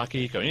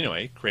 Takehiko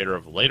Inoue, creator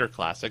of later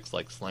classics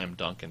like Slam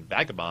Dunk and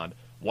Vagabond,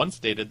 once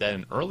stated that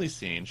an early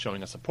scene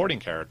showing a supporting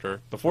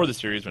character, before the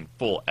series went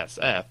full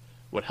SF,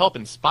 would help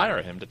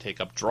inspire him to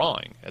take up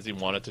drawing, as he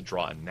wanted to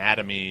draw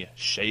anatomy,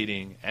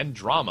 shading, and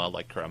drama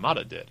like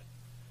Kurumada did.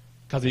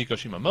 Kazuhiko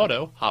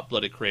Shimamoto,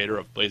 hot-blooded creator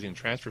of Blazing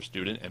Transfer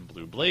Student and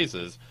Blue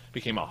Blazes,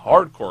 became a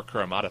hardcore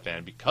Kurumada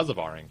fan because of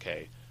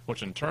RNK,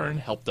 which in turn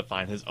helped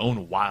define his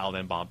own wild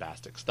and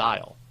bombastic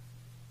style.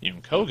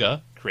 Yun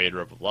Koga,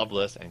 creator of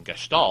Loveless and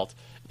Gestalt,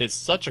 is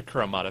such a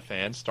Kurumada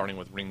fan, starting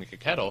with Ring ni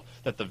Kakero,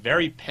 that the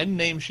very pen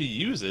name she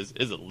uses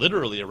is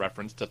literally a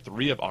reference to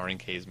 3 of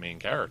RNK's main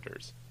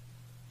characters.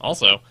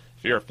 Also,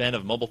 if you're a fan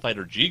of Mobile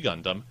Fighter G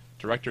Gundam,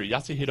 director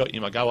Yasuhiro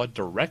Imagawa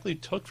directly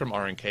took from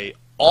RNK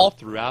all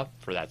throughout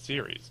for that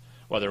series,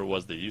 whether it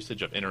was the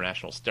usage of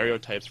international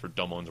stereotypes for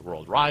Domon's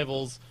world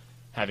rivals,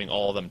 having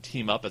all of them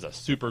team up as a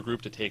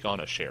supergroup to take on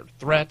a shared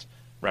threat,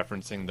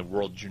 referencing the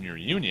World Junior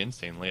Union,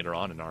 seen later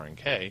on in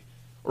RNK,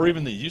 or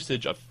even the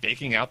usage of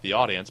faking out the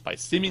audience by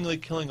seemingly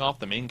killing off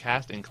the main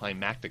cast in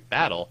climactic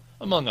battle,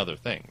 among other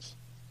things.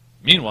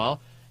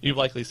 Meanwhile, you've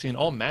likely seen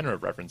all manner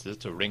of references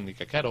to Ring ni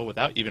Kakero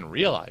without even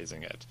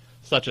realizing it,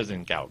 such as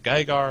in Gao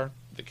Gaigar,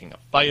 The King of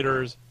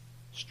Fighters,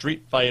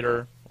 Street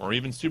Fighter, or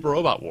even Super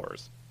Robot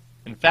Wars.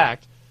 In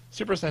fact,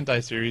 Super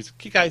Sentai series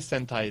Kikai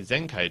Sentai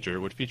Zenkaiger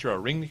would feature a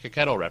Ring ni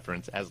Kakero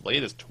reference as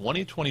late as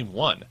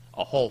 2021,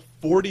 a whole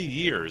 40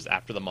 years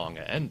after the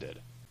manga ended.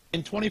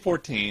 In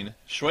 2014,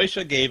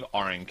 Shueisha gave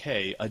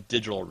RNK a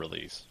digital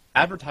release,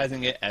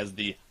 advertising it as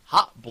the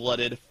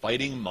hot-blooded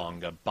fighting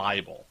manga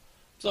Bible.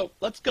 So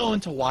let's go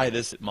into why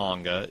this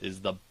manga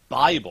is the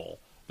Bible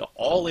that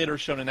all later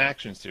Shonen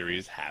Action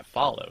series have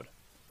followed.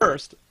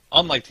 First,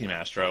 unlike Team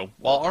Astro,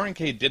 while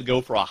RNK did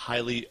go for a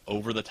highly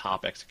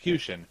over-the-top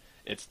execution,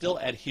 it still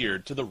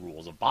adhered to the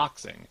rules of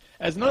boxing,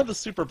 as none of the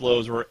super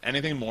blows were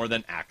anything more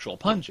than actual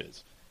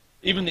punches.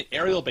 Even the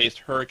aerial-based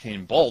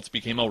hurricane bolts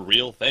became a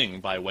real thing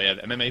by way of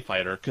MMA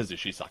fighter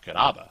Kazushi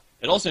Sakuraba.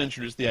 It also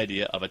introduced the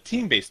idea of a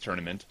team-based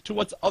tournament to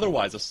what's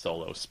otherwise a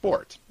solo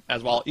sport,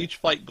 as while each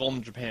fight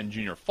Golden Japan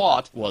Jr.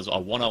 fought was a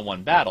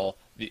one-on-one battle,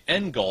 the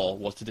end goal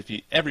was to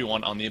defeat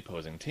everyone on the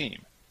opposing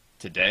team.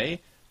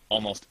 Today,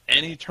 almost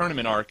any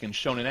tournament arc in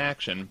Shonen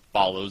Action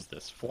follows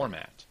this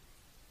format.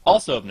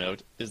 Also of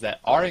note is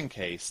that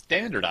RNK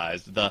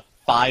standardized the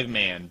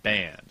 5-man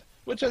band,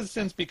 which has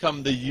since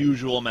become the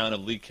usual amount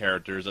of lead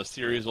characters a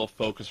series will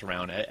focus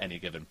around at any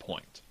given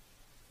point.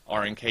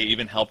 RNK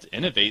even helped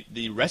innovate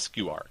the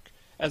rescue arc,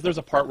 as there's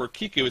a part where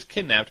Kiku is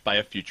kidnapped by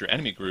a future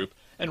enemy group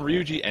and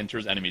Ryuji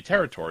enters enemy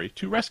territory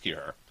to rescue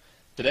her.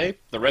 Today,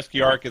 the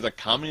rescue arc is a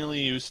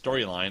commonly used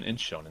storyline in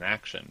Shonen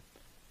Action.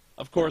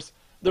 Of course,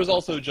 there's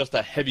also just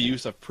a heavy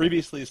use of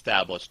previously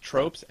established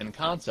tropes and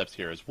concepts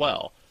here as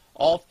well,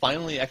 all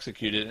finally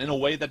executed in a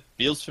way that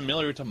feels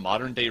familiar to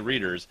modern-day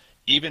readers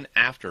even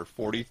after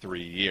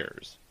 43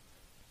 years.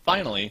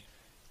 Finally,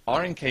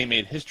 RNK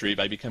made history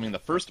by becoming the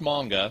first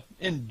manga,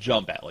 in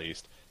Jump at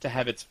least, to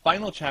have its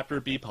final chapter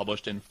be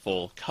published in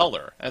full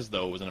color, as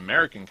though it was an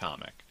American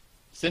comic.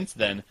 Since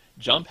then,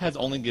 Jump has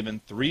only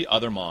given 3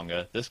 other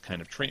manga this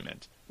kind of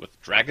treatment,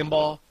 with Dragon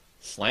Ball,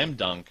 Slam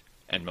Dunk,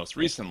 and most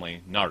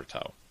recently,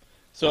 Naruto.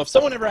 So if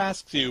someone ever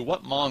asks you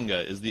what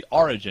manga is the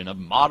origin of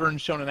modern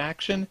shonen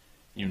action,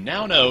 you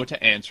now know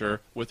to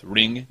answer with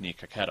Ring ni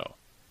Kakero.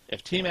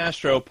 If Team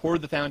Astro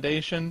poured the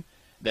foundation,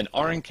 then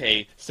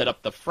R&K set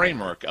up the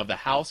framework of the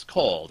house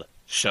called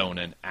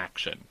Shonen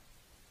Action.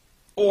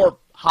 Or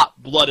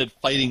hot-blooded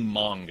fighting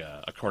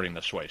manga, according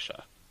to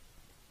Shueisha.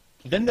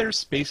 Then there's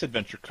Space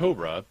Adventure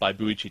Cobra by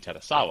Buichi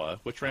Terasawa,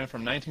 which ran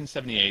from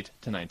 1978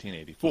 to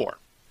 1984.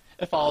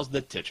 It follows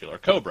the titular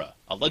Cobra,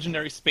 a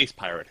legendary space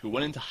pirate who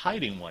went into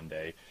hiding one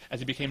day as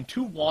he became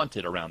too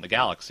wanted around the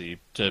galaxy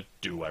to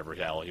do whatever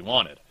the hell he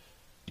wanted.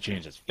 He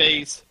changed his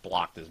face,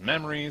 blocked his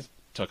memories,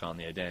 took on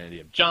the identity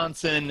of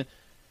Johnson,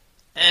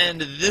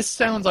 and this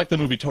sounds like the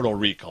movie Total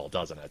Recall,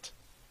 doesn't it?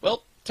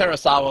 Well,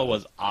 Terasawa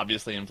was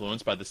obviously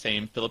influenced by the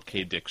same Philip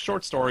K. Dick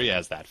short story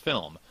as that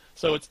film,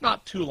 so it's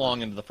not too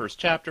long into the first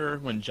chapter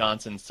when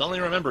Johnson suddenly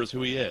remembers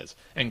who he is,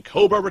 and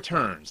Cobra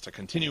returns to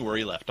continue where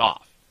he left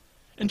off.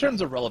 In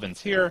terms of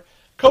relevance here,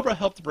 Cobra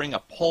helped bring a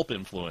pulp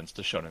influence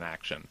to shonen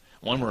action,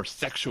 one where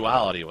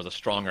sexuality was a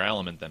stronger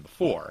element than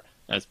before,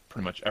 as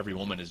pretty much every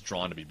woman is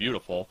drawn to be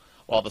beautiful,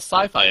 while the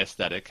sci-fi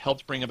aesthetic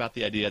helped bring about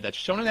the idea that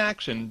shonen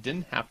action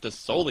didn't have to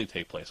solely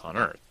take place on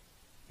Earth.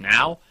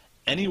 Now,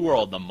 any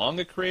world the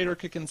manga creator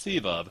could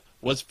conceive of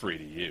was free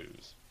to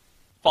use.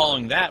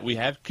 Following that, we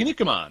have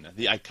Kinnikuman,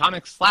 the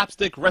iconic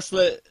slapstick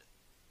wrestler...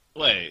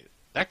 Wait,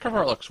 that cover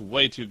art looks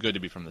way too good to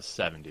be from the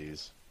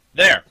 70s.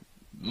 There!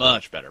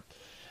 Much better.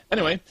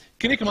 Anyway,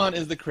 Kinnikuman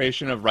is the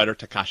creation of writer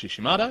Takashi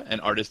Shimada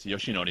and artist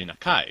Yoshinori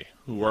Nakai,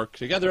 who work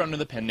together under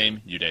the pen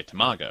name Yude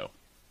Tamago.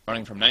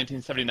 Running from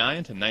 1979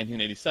 to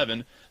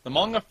 1987, the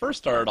manga first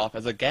started off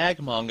as a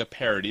gag manga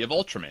parody of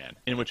Ultraman,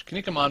 in which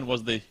Kinnikuman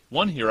was the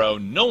one hero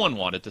no one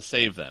wanted to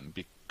save them,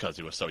 because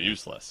he was so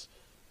useless.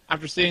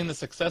 After seeing the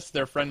success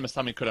their friend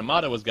Masami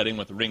Kurumada was getting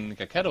with Ring ni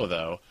Kakero,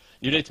 though,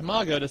 Yude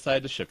Tamago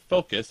decided to shift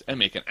focus and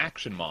make an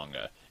action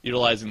manga,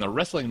 utilizing the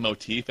wrestling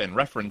motif and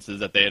references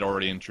that they had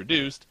already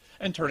introduced,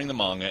 and turning the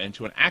manga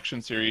into an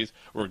action series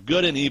where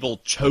good and evil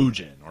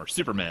Chojin, or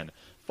Supermen,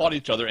 fought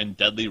each other in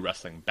deadly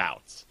wrestling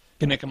bouts.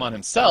 Kinnikuman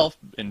himself,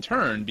 in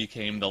turn,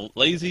 became the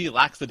lazy,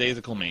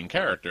 lackadaisical main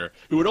character,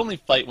 who would only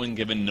fight when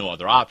given no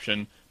other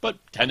option, but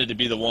tended to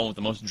be the one with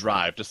the most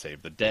drive to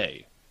save the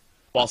day.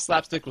 While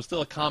slapstick was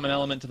still a common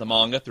element to the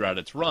manga throughout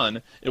its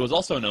run, it was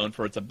also known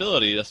for its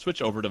ability to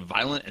switch over to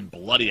violent and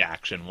bloody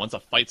action once a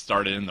fight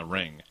started in the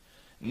ring.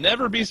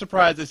 Never be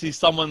surprised to see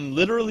someone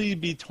literally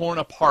be torn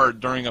apart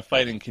during a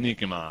fight in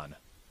Kinnikuman.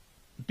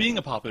 Being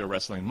a popular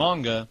wrestling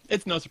manga,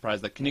 it's no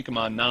surprise that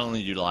Kinnikuman not only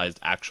utilized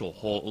actual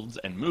holds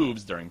and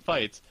moves during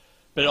fights,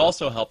 but it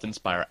also helped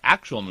inspire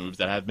actual moves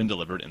that have been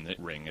delivered in the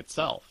ring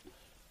itself.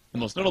 The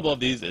most notable of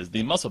these is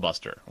the Muscle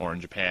Buster, or in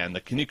Japan, the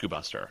Kinniku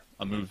Buster,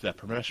 a move that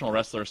professional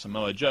wrestler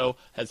Samoa Joe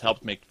has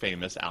helped make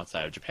famous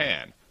outside of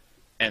Japan.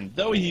 And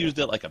though he used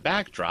it like a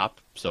backdrop,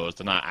 so as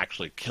to not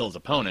actually kill his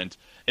opponent,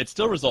 it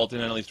still resulted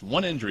in at least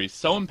one injury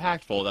so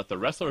impactful that the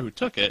wrestler who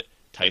took it,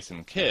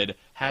 Tyson Kidd,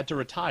 had to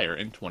retire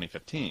in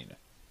 2015.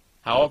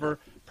 However,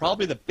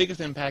 probably the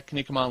biggest impact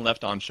Kinnikuman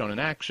left on shonen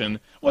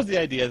action was the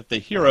idea that the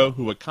hero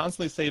who would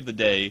constantly save the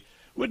day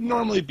would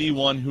normally be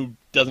one who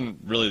doesn't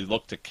really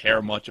look to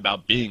care much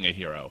about being a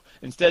hero,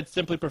 instead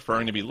simply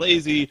preferring to be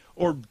lazy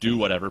or do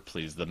whatever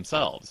pleased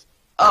themselves.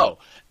 Oh,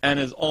 and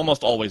is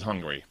almost always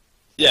hungry.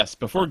 Yes,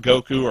 before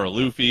Goku or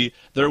Luffy,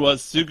 there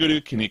was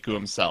Suguru Kinniku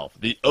himself,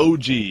 the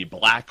OG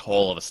black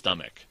hole of a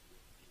stomach.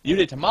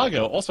 Yude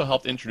Tamago also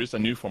helped introduce a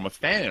new form of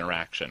fan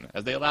interaction,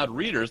 as they allowed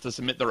readers to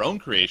submit their own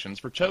creations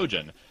for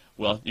Chojin,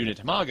 while Yude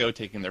Tamago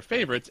taking their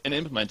favorites and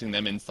implementing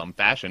them in some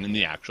fashion in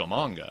the actual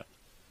manga.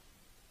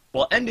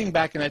 While ending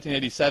back in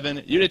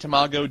 1987, Yude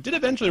Tamago did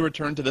eventually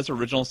return to this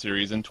original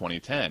series in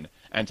 2010,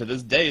 and to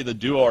this day the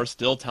duo are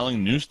still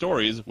telling new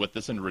stories with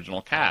this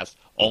original cast,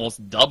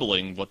 almost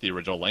doubling what the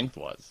original length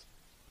was.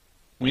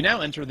 We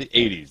now enter the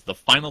 80s, the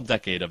final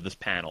decade of this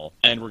panel,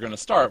 and we're going to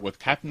start with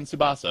Captain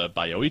Tsubasa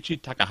by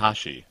Yoichi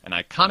Takahashi, an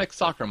iconic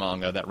soccer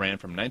manga that ran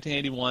from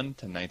 1981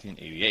 to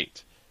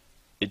 1988.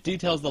 It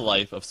details the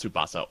life of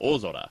Tsubasa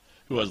Ozora,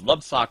 who has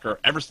loved soccer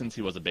ever since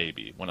he was a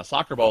baby, when a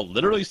soccer ball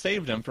literally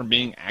saved him from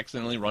being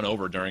accidentally run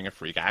over during a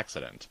freak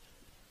accident.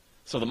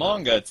 So the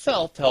manga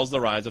itself tells the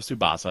rise of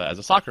Tsubasa as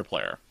a soccer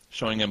player,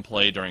 showing him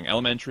play during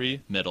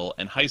elementary, middle,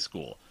 and high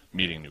school,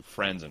 meeting new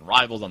friends and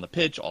rivals on the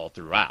pitch all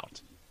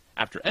throughout.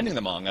 After ending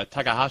the manga,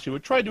 Takahashi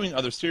would try doing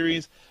other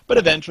series, but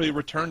eventually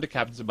returned to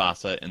Captain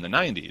Tsubasa in the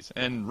 90s,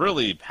 and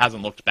really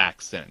hasn't looked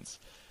back since,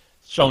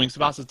 showing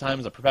Tsubasa's time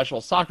as a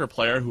professional soccer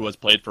player who has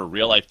played for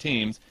real-life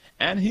teams,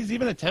 and he's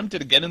even attempted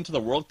to get into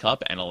the World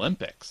Cup and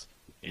Olympics.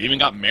 He even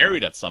got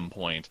married at some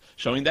point,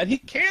 showing that he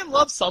can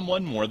love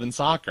someone more than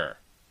soccer.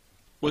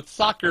 With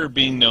soccer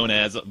being known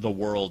as the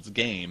world's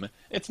game,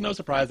 it's no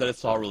surprise that it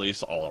saw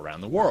release all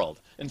around the world,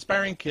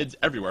 inspiring kids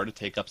everywhere to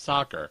take up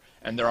soccer,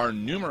 and there are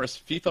numerous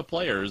FIFA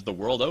players the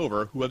world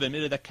over who have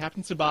admitted that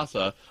Captain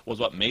Tsubasa was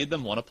what made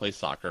them want to play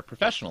soccer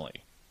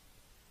professionally.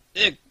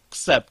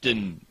 Except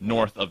in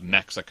north of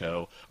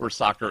Mexico, where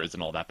soccer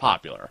isn't all that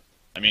popular.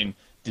 I mean,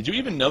 Did you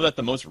even know that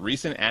the most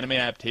recent anime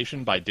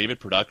adaptation by David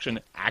Production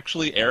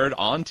actually aired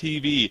on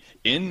TV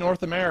in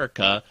North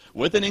America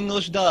with an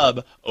English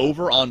dub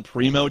over on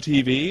Primo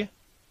TV?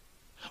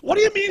 What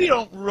do you mean you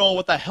don't know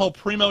what the hell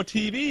Primo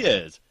TV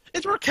is?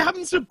 It's where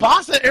Captain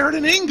Tsubasa aired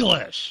in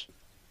English!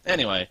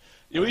 Anyway,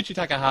 Yoichi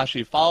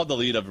Takahashi followed the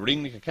lead of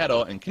Ring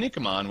Nikakero and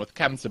Kinnikuman with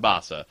Captain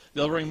Tsubasa,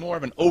 delivering more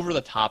of an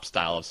over-the-top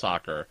style of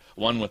soccer,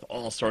 one with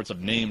all sorts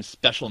of named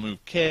special move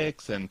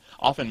kicks, and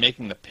often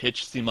making the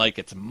pitch seem like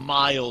it's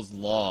miles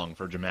long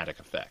for dramatic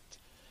effect.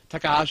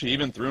 Takahashi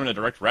even threw in a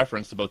direct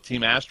reference to both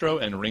Team Astro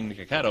and Ring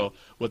Nikakero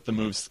with the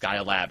move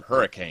Skylab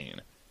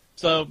Hurricane.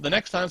 So, the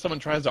next time someone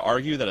tries to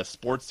argue that a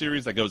sports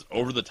series that goes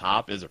over the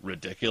top is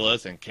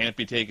ridiculous and can't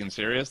be taken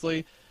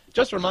seriously,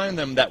 just remind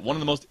them that one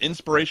of the most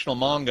inspirational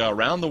manga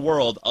around the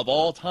world of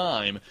all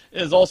time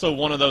is also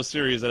one of those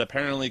series that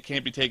apparently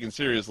can't be taken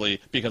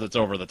seriously because it's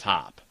over the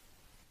top.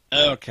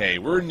 Okay,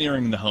 we're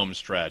nearing the home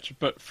stretch,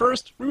 but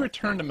first we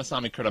return to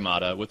Masami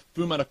Kurumada with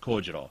Fumata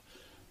Kojiro.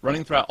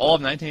 Running throughout all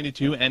of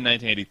 1982 and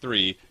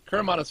 1983,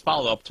 Kurumada's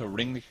follow-up to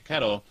Ring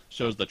Nikakero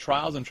shows the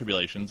trials and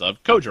tribulations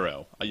of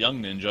Kojiro, a young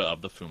ninja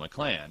of the Fuma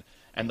clan,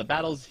 and the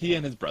battles he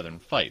and his brethren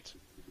fight.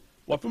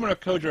 What Fumata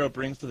Kojiro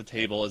brings to the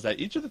table is that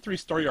each of the three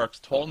story arcs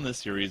told in this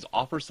series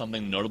offers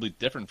something notably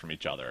different from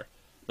each other.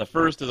 The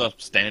first is a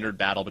standard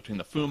battle between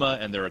the Fuma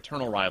and their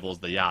eternal rivals,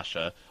 the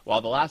Yasha,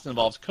 while the last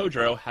involves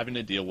Kojiro having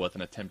to deal with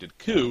an attempted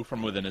coup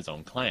from within his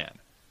own clan.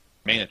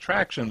 Main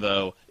attraction,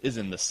 though, is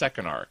in the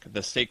second arc,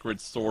 the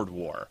Sacred Sword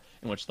War,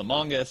 in which the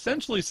manga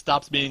essentially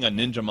stops being a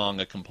ninja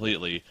manga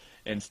completely,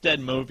 instead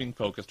moving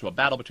focus to a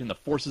battle between the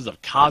forces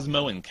of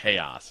Cosmo and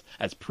Chaos,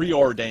 as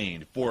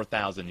preordained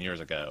 4,000 years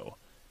ago.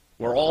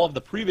 Where all of the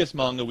previous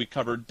manga we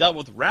covered dealt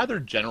with rather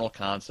general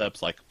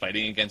concepts like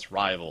fighting against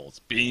rivals,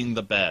 being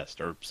the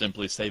best, or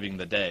simply saving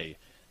the day,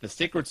 the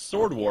Sacred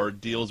Sword War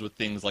deals with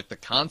things like the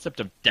concept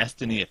of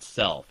destiny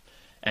itself,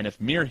 and if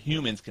mere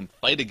humans can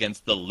fight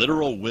against the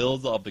literal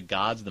wills of the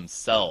gods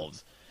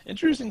themselves,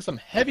 introducing some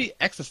heavy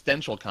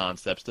existential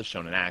concepts to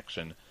Shonen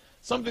Action,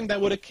 something that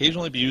would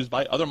occasionally be used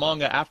by other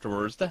manga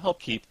afterwards to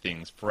help keep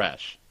things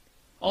fresh.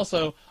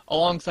 Also,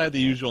 alongside the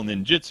usual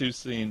ninjutsu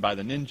seen by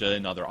the ninja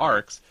in other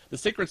arcs, the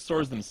sacred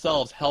swords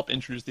themselves help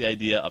introduce the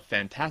idea of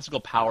fantastical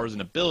powers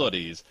and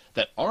abilities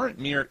that aren't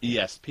mere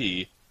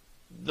ESP,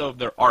 though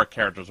their arc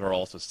characters are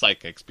also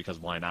psychics, because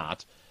why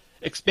not,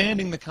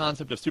 expanding the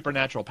concept of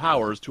supernatural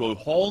powers to a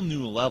whole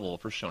new level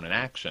for Shonen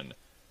Action.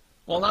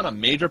 While not a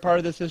major part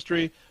of this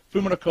history,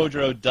 Fumata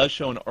Kojiro does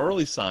show an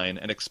early sign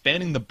in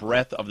expanding the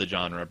breadth of the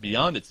genre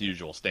beyond its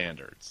usual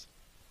standards.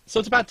 So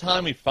it's about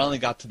time we finally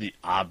got to the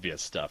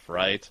obvious stuff,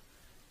 right?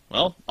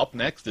 Well, up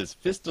next is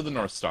Fist of the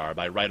North Star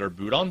by writer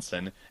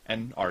Buronson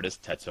and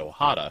artist Tetsuo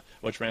Hara,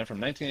 which ran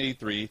from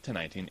 1983 to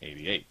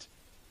 1988.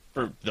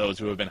 For those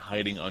who have been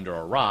hiding under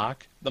a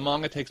rock, the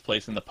manga takes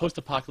place in the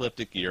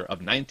post-apocalyptic year of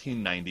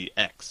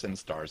 1990X and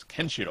stars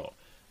Kenshiro,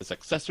 the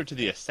successor to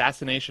the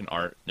assassination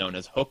art known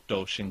as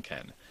Hokuto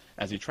Shinken,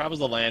 as he travels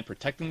the land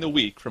protecting the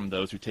weak from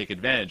those who take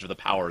advantage of the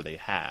power they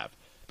have,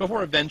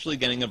 before eventually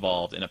getting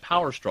involved in a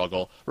power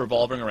struggle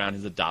revolving around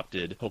his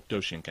adopted Hokuto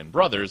Shinken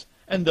brothers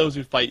and those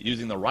who fight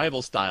using the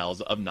rival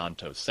styles of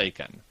Nanto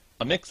Seiken.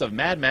 A mix of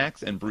Mad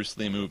Max and Bruce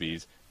Lee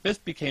movies,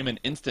 Fist became an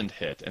instant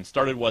hit and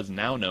started what is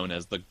now known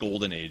as the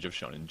Golden Age of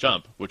Shonen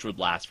Jump, which would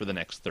last for the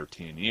next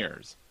 13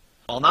 years.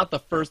 While not the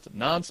first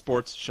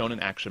non-sports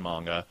Shonen Action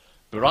manga,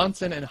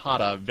 Buronson and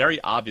Hara very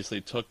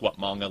obviously took what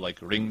manga like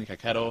Ring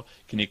Nikakero,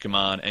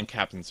 Kinnikuman, and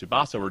Captain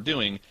Tsubasa were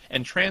doing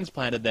and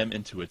transplanted them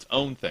into its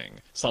own thing,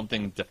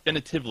 something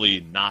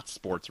definitively not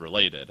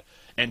sports-related,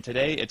 and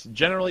today it's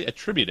generally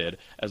attributed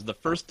as the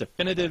first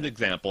definitive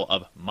example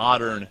of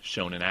modern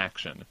Shonen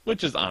Action,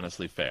 which is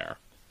honestly fair.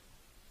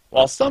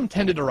 While some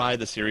tend to deride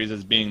the series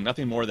as being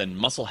nothing more than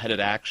muscle-headed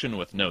action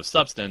with no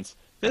substance,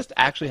 Fist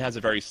actually has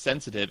a very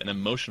sensitive and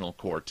emotional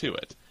core to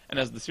it, and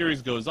as the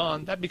series goes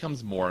on, that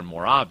becomes more and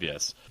more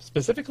obvious.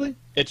 Specifically,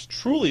 it's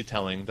truly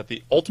telling that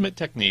the ultimate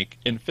technique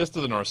in Fist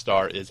of the North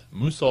Star is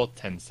Muso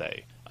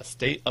Tensei, a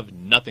state of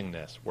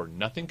nothingness where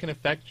nothing can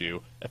affect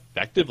you,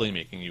 effectively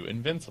making you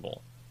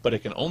invincible. But it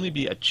can only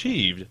be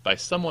achieved by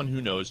someone who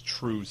knows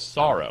true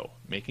sorrow,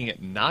 making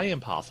it nigh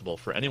impossible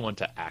for anyone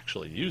to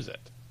actually use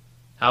it.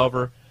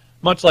 However,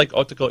 much like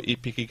Otoko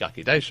Ippiki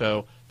Gaki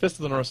Daisho, Fist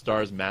of the North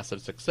Star's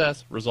massive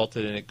success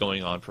resulted in it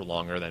going on for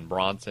longer than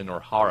Bronson or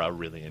Hara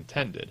really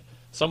intended,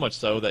 so much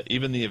so that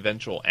even the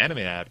eventual anime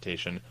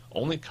adaptation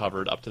only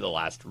covered up to the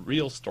last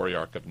real story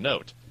arc of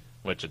note,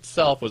 which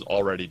itself was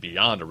already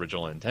beyond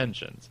original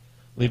intentions,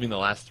 leaving the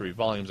last 3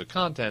 volumes of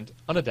content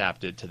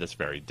unadapted to this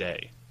very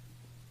day.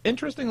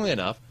 Interestingly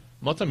enough,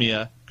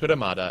 Motomiya,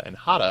 Kurumada, and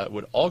Hara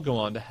would all go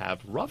on to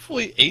have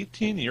roughly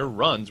 18-year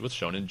runs with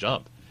Shonen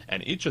Jump,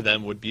 and each of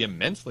them would be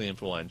immensely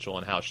influential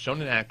in how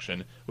Shonen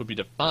Action would be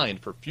defined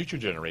for future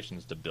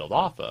generations to build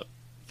off of.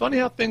 Funny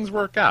how things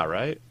work out,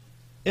 right?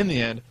 In the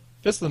end,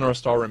 Fist of the North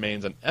Star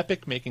remains an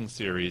epic-making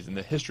series in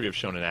the history of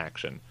Shonen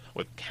Action,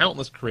 with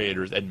countless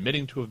creators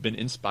admitting to have been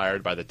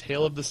inspired by the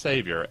tale of the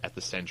savior at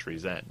the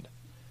century's end.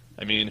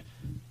 I mean,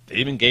 They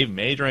even gave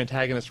major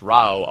antagonist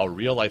Rao a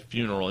real-life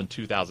funeral in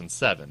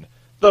 2007,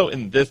 though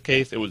in this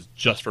case it was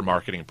just for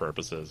marketing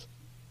purposes.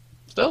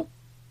 Still,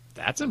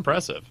 that's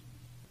impressive.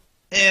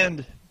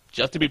 And,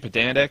 just to be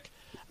pedantic,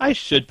 I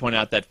should point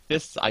out that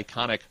Fist's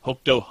iconic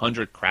Hokuto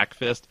 100 Crack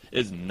Fist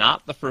is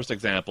not the first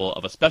example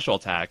of a special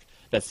attack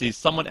that sees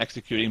someone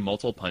executing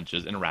multiple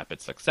punches in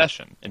rapid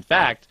succession. In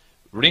fact,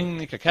 Ring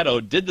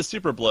Nikaketo did the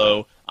super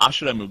blow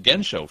Ashura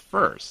Mugensho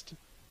first.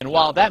 And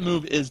while that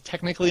move is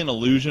technically an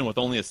illusion with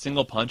only a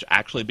single punch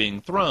actually being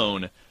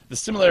thrown, the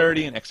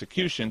similarity in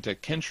execution to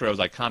Kenshiro's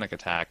iconic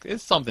attack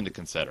is something to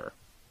consider.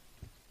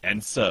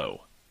 And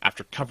so,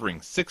 after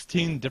covering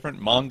 16 different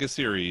manga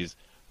series,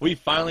 we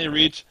finally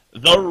reach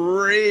the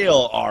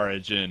real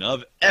origin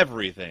of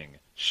everything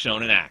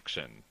Shonen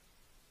Action.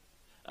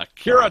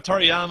 Akira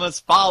Toriyama's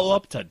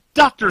follow-up to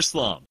Dr.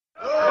 Slump.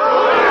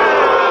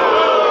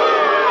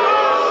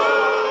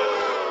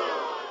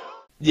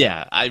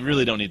 Yeah, I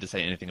really don't need to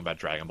say anything about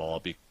Dragon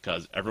Ball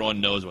because everyone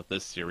knows what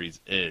this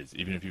series is,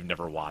 even if you've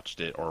never watched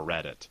it or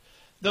read it.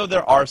 Though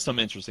there are some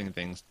interesting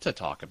things to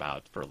talk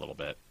about for a little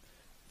bit.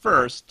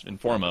 First and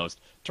foremost,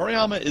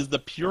 Toriyama is the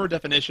pure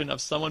definition of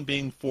someone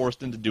being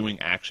forced into doing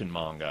action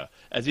manga,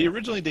 as he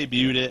originally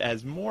debuted it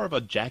as more of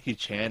a Jackie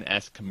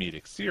Chan-esque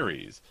comedic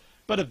series,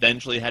 but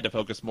eventually had to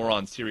focus more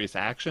on serious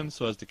action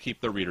so as to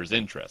keep the reader's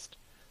interest.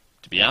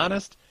 To be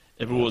honest,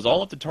 if it was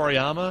all up to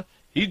Toriyama,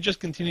 he'd just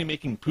continue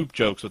making poop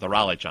jokes with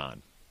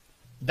Arale-chan.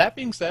 That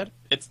being said,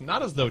 it's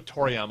not as though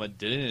Toriyama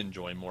didn't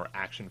enjoy more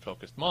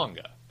action-focused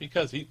manga,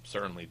 because he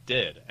certainly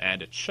did,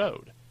 and it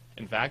showed.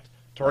 In fact,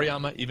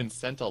 Toriyama even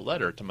sent a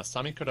letter to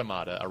Masami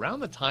Kurumada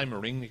around the time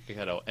Ring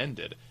Nikaketo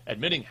ended,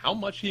 admitting how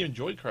much he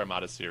enjoyed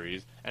Kurumada's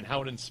series and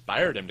how it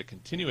inspired him to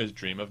continue his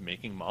dream of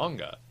making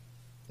manga.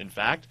 In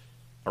fact,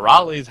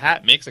 Arale's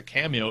hat makes a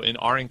cameo in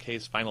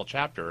R&K's final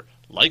chapter,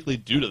 likely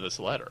due to this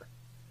letter.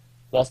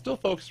 While still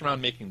focused around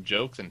making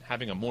jokes and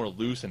having a more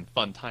loose and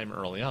fun time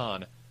early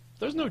on,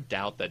 there's no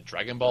doubt that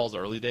Dragon Ball's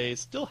early days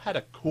still had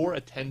a core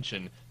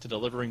attention to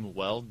delivering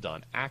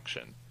well-done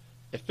action.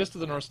 If Fist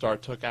of the North Star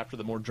took after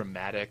the more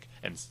dramatic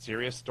and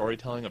serious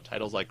storytelling of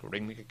titles like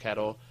Ring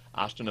Nikaketo,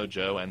 Ashita no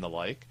Joe, and the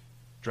like,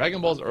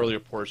 Dragon Ball's earlier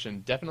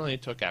portion definitely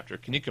took after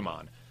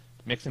Kinnikuman,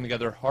 mixing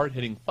together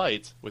hard-hitting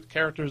fights with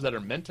characters that are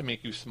meant to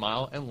make you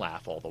smile and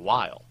laugh all the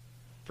while.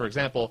 For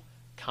example,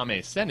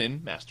 Kame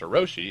Sennin, Master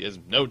Roshi, is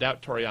no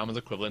doubt Toriyama's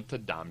equivalent to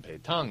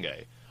Danpei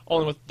Tange,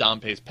 only with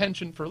Danpei's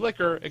penchant for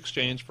liquor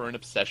exchanged for an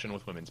obsession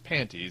with women's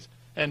panties,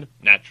 and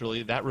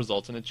naturally that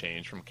results in a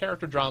change from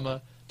character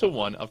drama to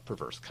one of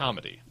perverse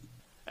comedy.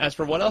 As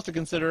for what else to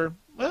consider,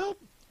 well,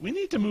 we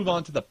need to move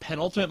on to the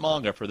penultimate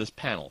manga for this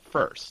panel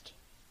first.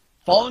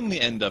 Following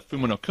the end of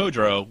Fumo no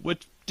Kojiro,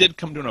 which did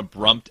come to an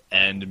abrupt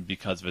end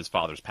because of his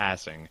father's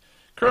passing,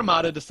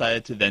 Kurumada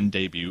decided to then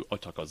debut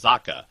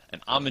Otokozaka,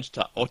 an homage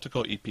to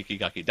Otoko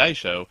Ippikigaki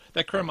Daisho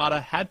that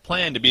Kurumada had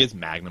planned to be his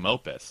magnum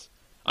opus.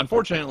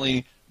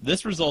 Unfortunately,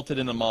 this resulted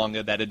in a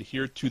manga that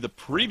adhered to the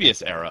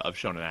previous era of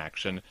Shonen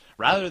Action,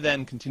 rather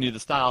than continue the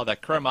style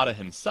that Kurumada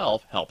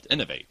himself helped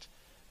innovate.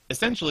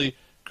 Essentially,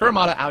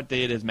 Kurumada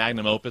outdated his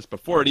magnum opus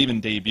before it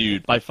even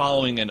debuted by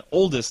following an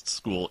oldest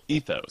school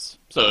ethos,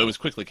 so it was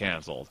quickly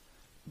cancelled.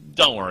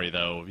 Don't worry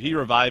though, he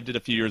revived it a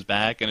few years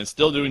back and is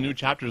still doing new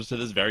chapters to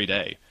this very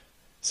day.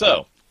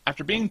 So,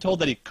 after being told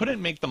that he couldn't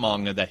make the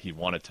manga that he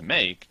wanted to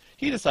make,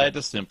 he decided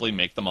to simply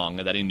make the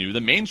manga that he knew the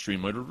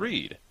mainstream would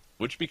read,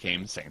 which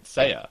became Saint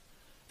Seiya.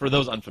 For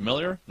those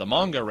unfamiliar, the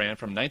manga ran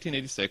from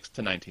 1986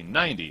 to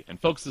 1990 and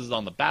focuses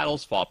on the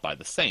battles fought by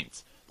the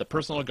Saints, the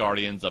personal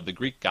guardians of the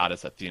Greek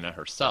goddess Athena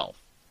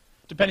herself.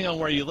 Depending on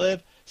where you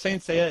live,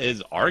 Saint Seiya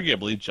is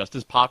arguably just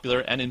as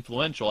popular and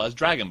influential as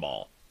Dragon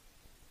Ball.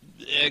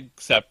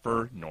 Except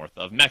for north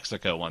of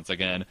Mexico once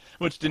again,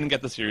 which didn't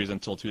get the series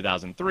until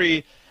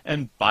 2003,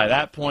 and by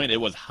that point it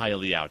was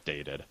highly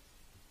outdated.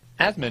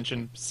 As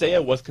mentioned,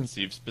 Seiya was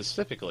conceived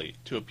specifically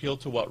to appeal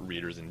to what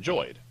readers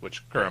enjoyed,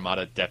 which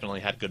Kurumada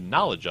definitely had good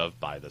knowledge of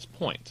by this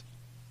point.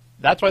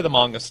 That's why the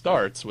manga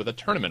starts with a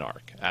tournament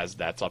arc, as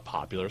that's a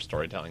popular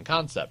storytelling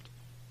concept,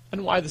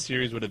 and why the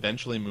series would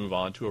eventually move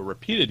on to a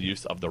repeated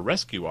use of the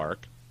rescue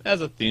arc, as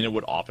Athena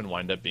would often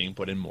wind up being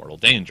put in mortal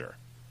danger.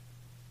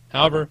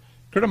 However,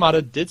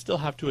 Kurumada did still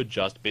have to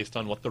adjust based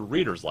on what the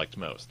readers liked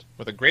most,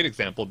 with a great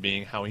example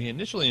being how he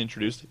initially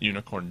introduced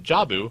Unicorn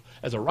Jabu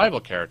as a rival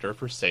character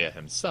for Seiya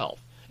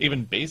himself,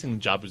 even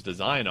basing Jabu's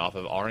design off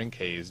of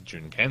R&K's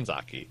Jun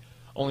Kanzaki,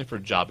 only for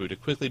Jabu to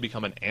quickly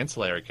become an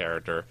ancillary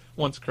character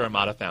once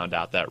Kurumada found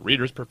out that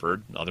readers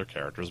preferred other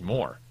characters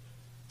more.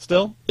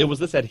 Still, it was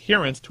this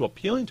adherence to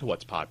appealing to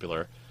what's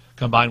popular,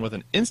 combined with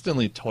an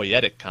instantly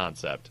toyetic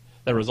concept,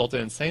 that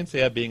resulted in Saint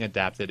Seiya being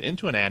adapted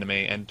into an anime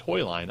and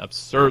toy line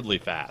absurdly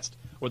fast,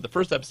 with the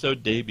first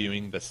episode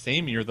debuting the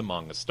same year the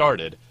manga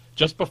started,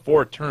 just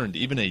before it turned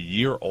even a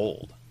year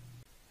old.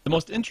 The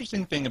most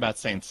interesting thing about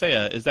Saint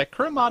Seiya is that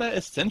Kurumada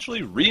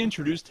essentially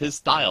reintroduced his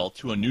style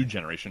to a new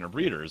generation of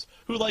readers,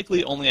 who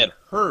likely only had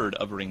heard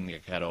of Ring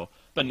Nikaketo,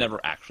 but never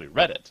actually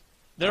read it.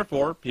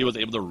 Therefore, he was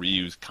able to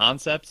reuse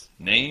concepts,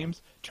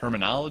 names,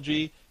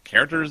 terminology,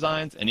 character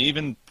designs, and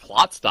even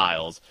plot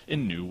styles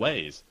in new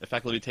ways,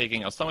 effectively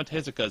taking Osamu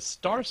Tezuka's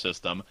star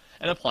system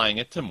and applying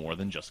it to more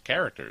than just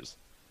characters.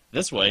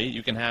 This way,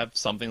 you can have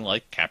something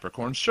like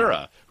Capricorn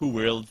Shura, who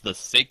wields the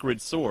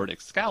sacred sword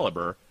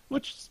Excalibur,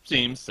 which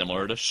seems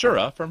similar to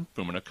Shura from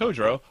Fumino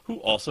Kojiro, who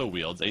also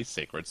wields a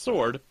sacred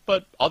sword,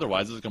 but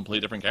otherwise is a completely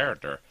different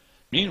character.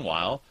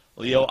 Meanwhile,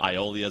 Leo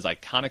Aiolia's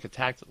iconic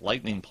attack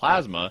Lightning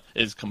Plasma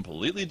is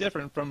completely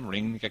different from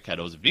Rin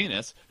Kaketo's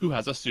Venus, who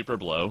has a super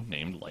blow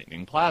named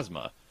Lightning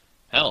Plasma.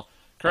 Hell,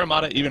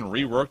 Kuramada even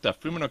reworked a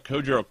Fumino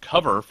Kojiro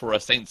cover for a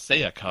Saint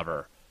Seiya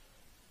cover.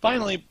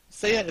 Finally,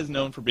 Seiya is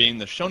known for being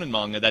the shonen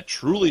manga that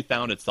truly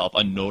found itself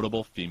a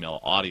notable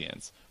female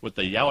audience, with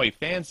the yaoi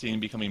fan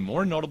scene becoming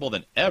more notable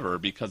than ever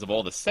because of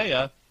all the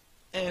Seiya,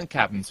 and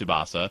Captain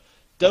Tsubasa,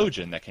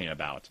 doujin that came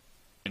about.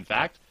 In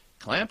fact,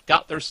 Clamp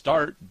got their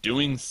start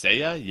doing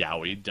Seiya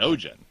yaoi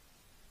doujin.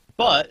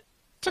 But,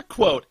 to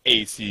quote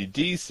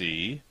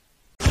AC/DC,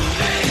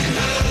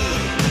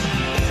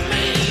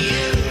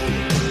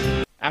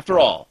 after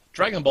all,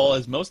 Dragon Ball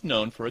is most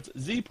known for its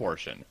Z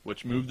portion,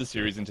 which moved the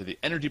series into the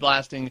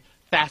energy-blasting,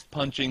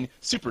 fast-punching,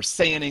 Super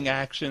Saiyaning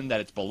action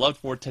that it's beloved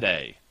for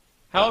today.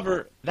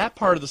 However, that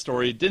part of the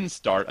story didn't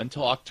start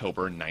until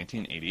October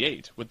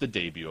 1988, with the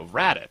debut of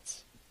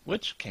Raditz,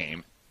 which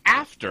came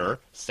after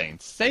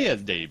Saint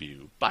Seiya's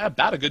debut, by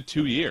about a good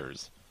 2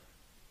 years.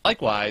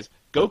 Likewise,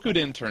 Goku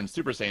didn't turn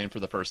Super Saiyan for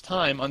the first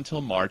time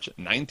until March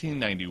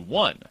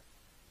 1991,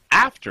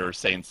 after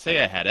Saint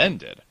Seiya had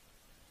ended.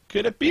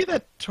 Could it be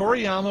that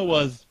Toriyama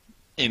was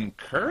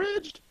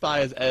encouraged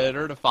by his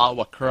editor to follow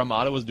what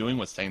Kuramada was doing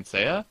with Saint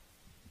Seiya?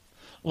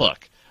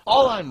 Look,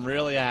 all I'm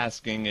really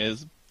asking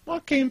is,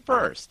 what came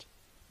first?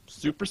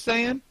 Super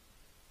Saiyan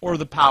or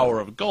the power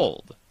of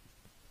gold?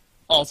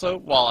 Also,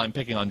 while I'm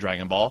picking on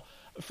Dragon Ball,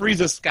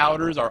 Frieza's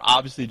Scouters are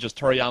obviously just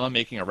Toriyama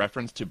making a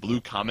reference to Blue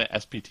Comet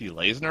SPT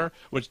Lasner,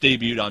 which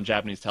debuted on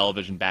Japanese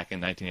television back in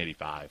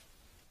 1985.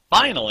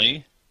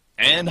 Finally,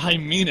 and I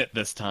mean it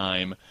this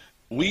time,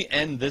 we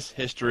end this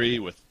history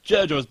with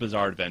JoJo's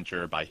Bizarre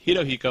Adventure by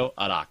Hirohiko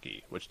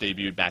Araki, which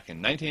debuted back in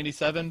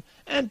 1987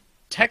 and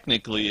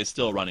technically is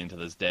still running to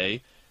this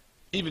day,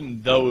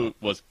 even though it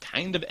was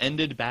kind of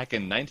ended back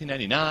in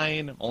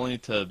 1999, only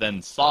to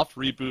then soft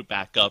reboot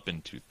back up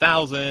in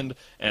 2000,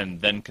 and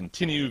then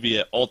continue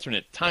via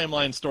alternate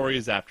timeline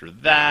stories after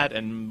that,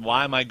 and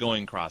why am I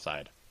going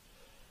cross-eyed?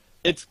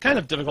 It's kind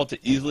of difficult to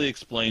easily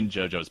explain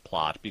JoJo's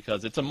plot,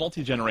 because it's a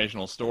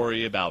multi-generational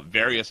story about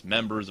various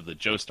members of the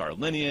Joestar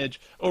lineage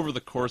over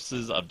the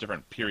courses of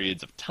different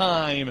periods of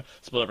time,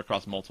 split up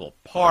across multiple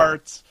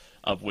parts,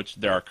 of which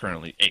there are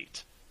currently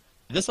 8.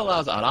 This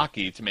allows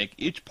Araki to make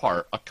each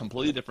part a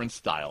completely different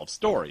style of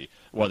story,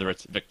 whether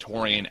it's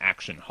Victorian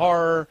action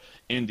horror,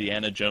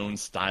 Indiana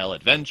Jones-style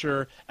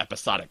adventure,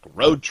 episodic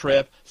road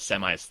trip,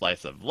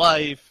 semi-slice of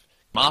life,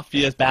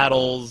 mafia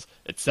battles,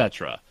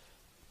 etc.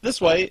 This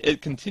way,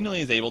 it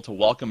continually is able to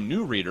welcome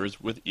new readers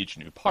with each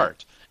new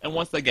part, and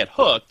once they get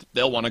hooked,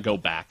 they'll want to go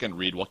back and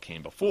read what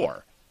came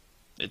before.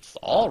 It's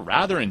all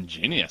rather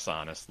ingenious,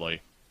 honestly.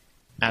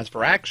 As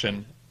for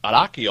action,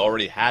 Araki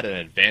already had an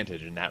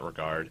advantage in that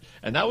regard,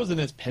 and that was in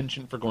his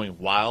penchant for going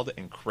wild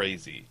and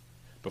crazy.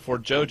 Before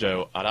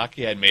JoJo,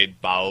 Araki had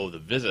made Bao the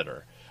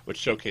Visitor, which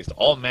showcased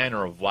all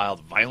manner of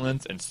wild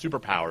violence and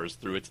superpowers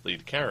through its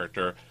lead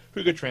character,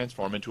 who could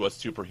transform into a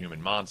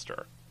superhuman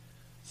monster.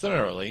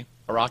 Similarly,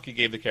 Araki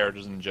gave the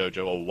characters in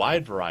JoJo a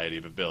wide variety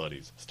of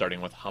abilities,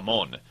 starting with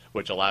Hamon,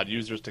 which allowed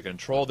users to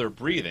control their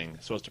breathing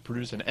so as to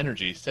produce an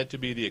energy said to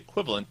be the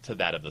equivalent to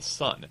that of the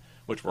sun,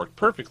 which worked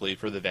perfectly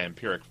for the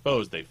vampiric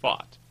foes they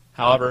fought.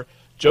 However,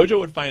 JoJo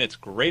would find its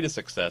greatest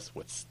success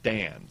with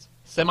stands,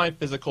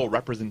 semi-physical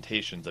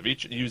representations of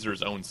each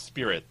user's own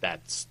spirit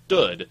that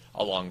stood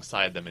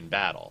alongside them in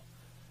battle.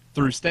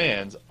 Through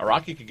stands,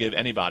 Araki could give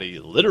anybody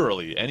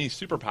literally any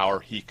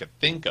superpower he could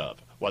think of,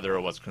 whether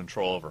it was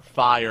control over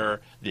fire,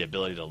 the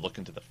ability to look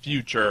into the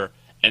future,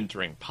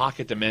 entering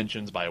pocket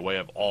dimensions by way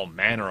of all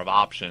manner of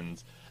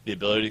options, the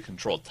ability to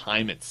control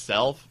time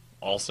itself,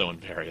 also in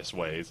various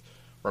ways,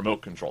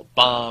 remote-controlled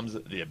bombs,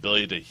 the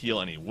ability to heal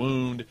any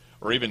wound,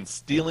 or even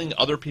stealing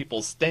other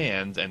people's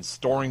stands and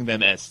storing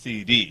them as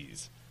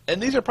CDs.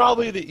 And these are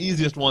probably the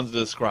easiest ones to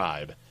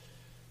describe.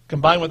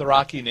 Combined with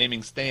Araki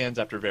naming stands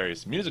after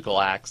various musical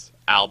acts,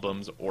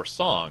 albums, or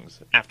songs,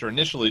 after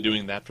initially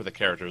doing that for the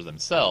characters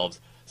themselves,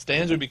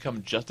 stands would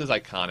become just as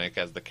iconic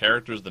as the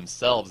characters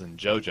themselves in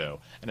JoJo,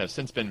 and have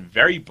since been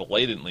very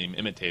blatantly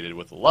imitated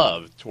with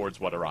love towards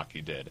what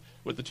Araki did,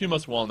 with the two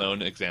most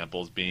well-known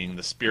examples being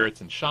the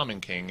Spirits in Shaman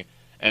King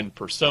and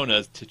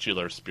Persona's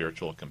titular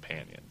spiritual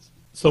companions.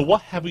 So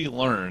what have we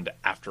learned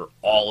after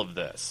all of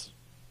this?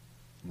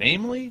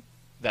 Namely,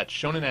 that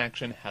Shonen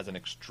Action has an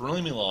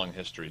extremely long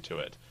history to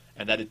it,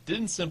 and that it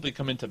didn't simply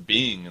come into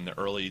being in the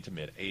early to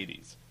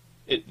mid-'80s.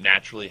 It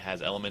naturally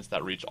has elements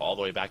that reach all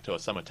the way back to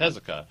Osamu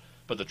Tezuka,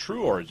 but the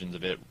true origins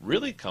of it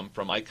really come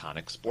from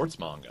iconic sports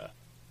manga.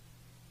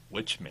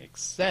 Which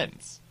makes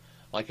sense.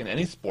 Like in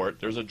any sport,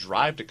 there's a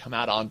drive to come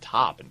out on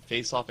top and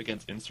face off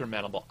against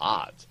insurmountable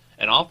odds,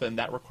 and often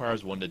that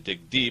requires one to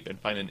dig deep and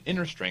find an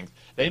inner strength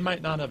they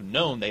might not have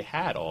known they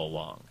had all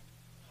along.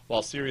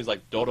 While series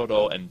like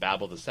Dororo and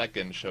Babel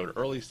II showed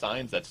early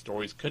signs that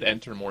stories could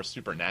enter more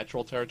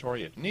supernatural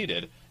territory if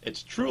needed,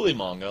 it's truly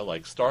manga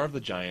like Star of the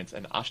Giants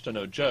and Ashita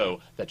no Joe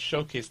that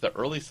showcase the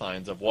early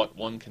signs of what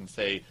one can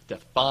say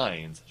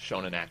defines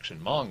shonen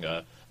action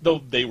manga, though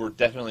they were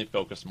definitely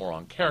focused more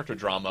on character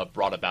drama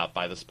brought about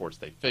by the sports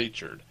they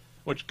featured,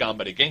 which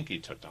Ganbare Genki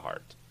took to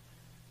heart.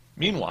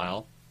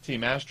 Meanwhile,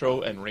 Team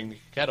Astro and Ring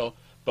Nikakedo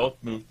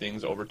both moved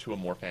things over to a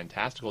more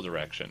fantastical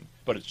direction,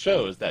 but it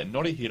shows that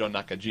Norihiro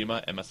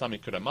Nakajima and Masami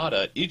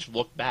Kuramada each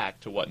looked back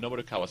to what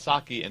Noboru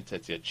Kawasaki and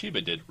Tetsuya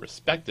Chiba did,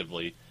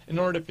 respectively, in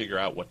order to figure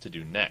out what to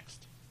do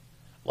next.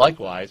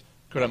 Likewise,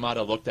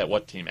 Kuramada looked at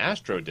what Team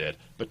Astro did,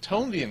 but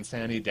toned the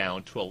insanity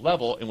down to a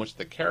level in which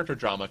the character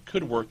drama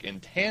could work in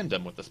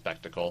tandem with the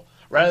spectacle,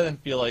 rather than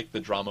feel like the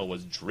drama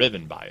was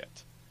driven by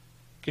it.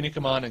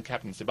 Kinnikuman and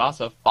Captain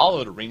Tsubasa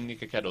followed Ring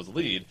Nikakedo's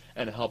lead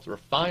and helped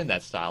refine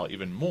that style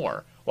even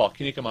more, while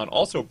Kinnikuman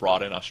also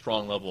brought in a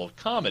strong level of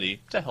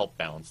comedy to help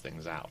balance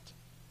things out.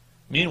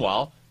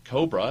 Meanwhile,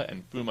 Cobra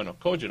and Fuma no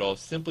Kojiro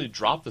simply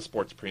dropped the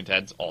sports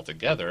pretense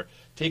altogether,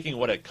 taking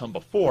what had come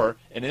before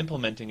and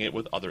implementing it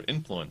with other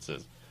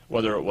influences,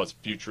 whether it was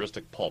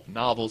futuristic pulp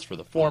novels for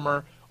the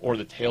former, or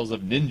the tales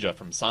of ninja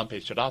from Sanpei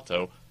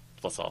Shirato,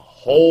 plus a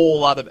whole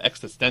lot of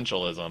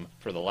existentialism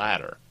for the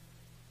latter.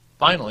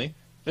 Finally,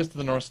 Fist of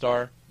the North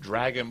Star,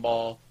 Dragon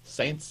Ball,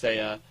 Saint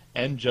Seiya,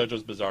 and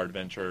JoJo's Bizarre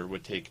Adventure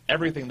would take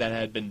everything that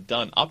had been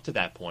done up to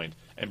that point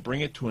and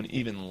bring it to an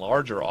even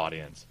larger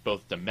audience,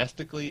 both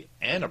domestically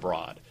and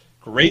abroad,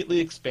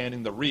 greatly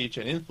expanding the reach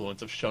and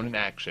influence of shonen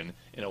action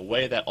in a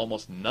way that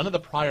almost none of the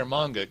prior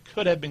manga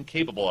could have been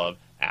capable of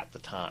at the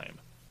time.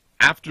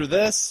 After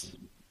this,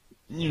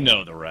 you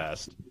know the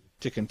rest.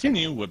 To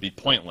continue would be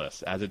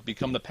pointless, as it'd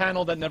become the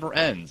panel that never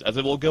ends, as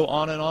it will go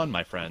on,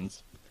 my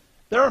friends.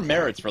 There are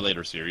merits for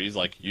later series,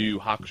 like Yu Yu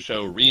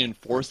Hakusho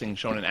reinforcing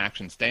shonen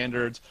action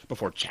standards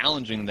before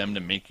challenging them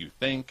to make you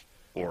think,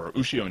 or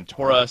Ushio and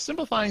Tora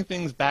simplifying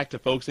things back to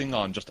focusing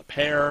on just a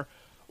pair,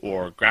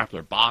 or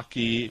Grappler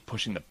Baki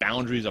pushing the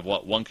boundaries of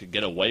what one could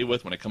get away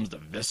with when it comes to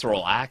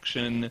visceral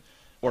action,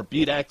 or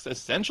Beat X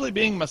essentially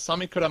being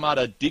Masami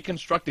Kuramada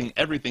deconstructing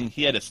everything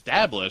he had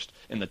established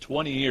in the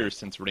 20 years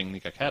since Ring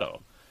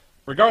Nikakedo.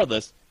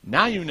 Regardless,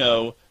 now you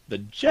know the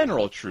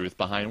general truth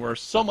behind where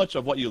so much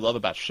of what you love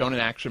about shonen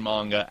action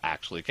manga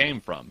actually came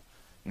from.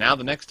 Now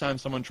the next time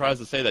someone tries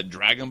to say that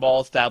Dragon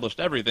Ball established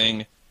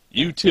everything,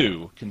 you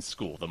too can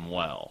school them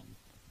well.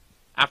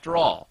 After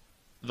all,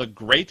 the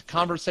great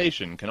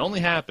conversation can only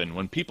happen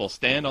when people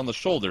stand on the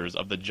shoulders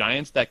of the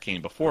giants that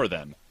came before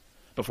them,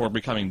 before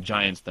becoming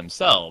giants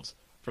themselves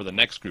for the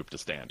next group to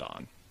stand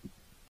on.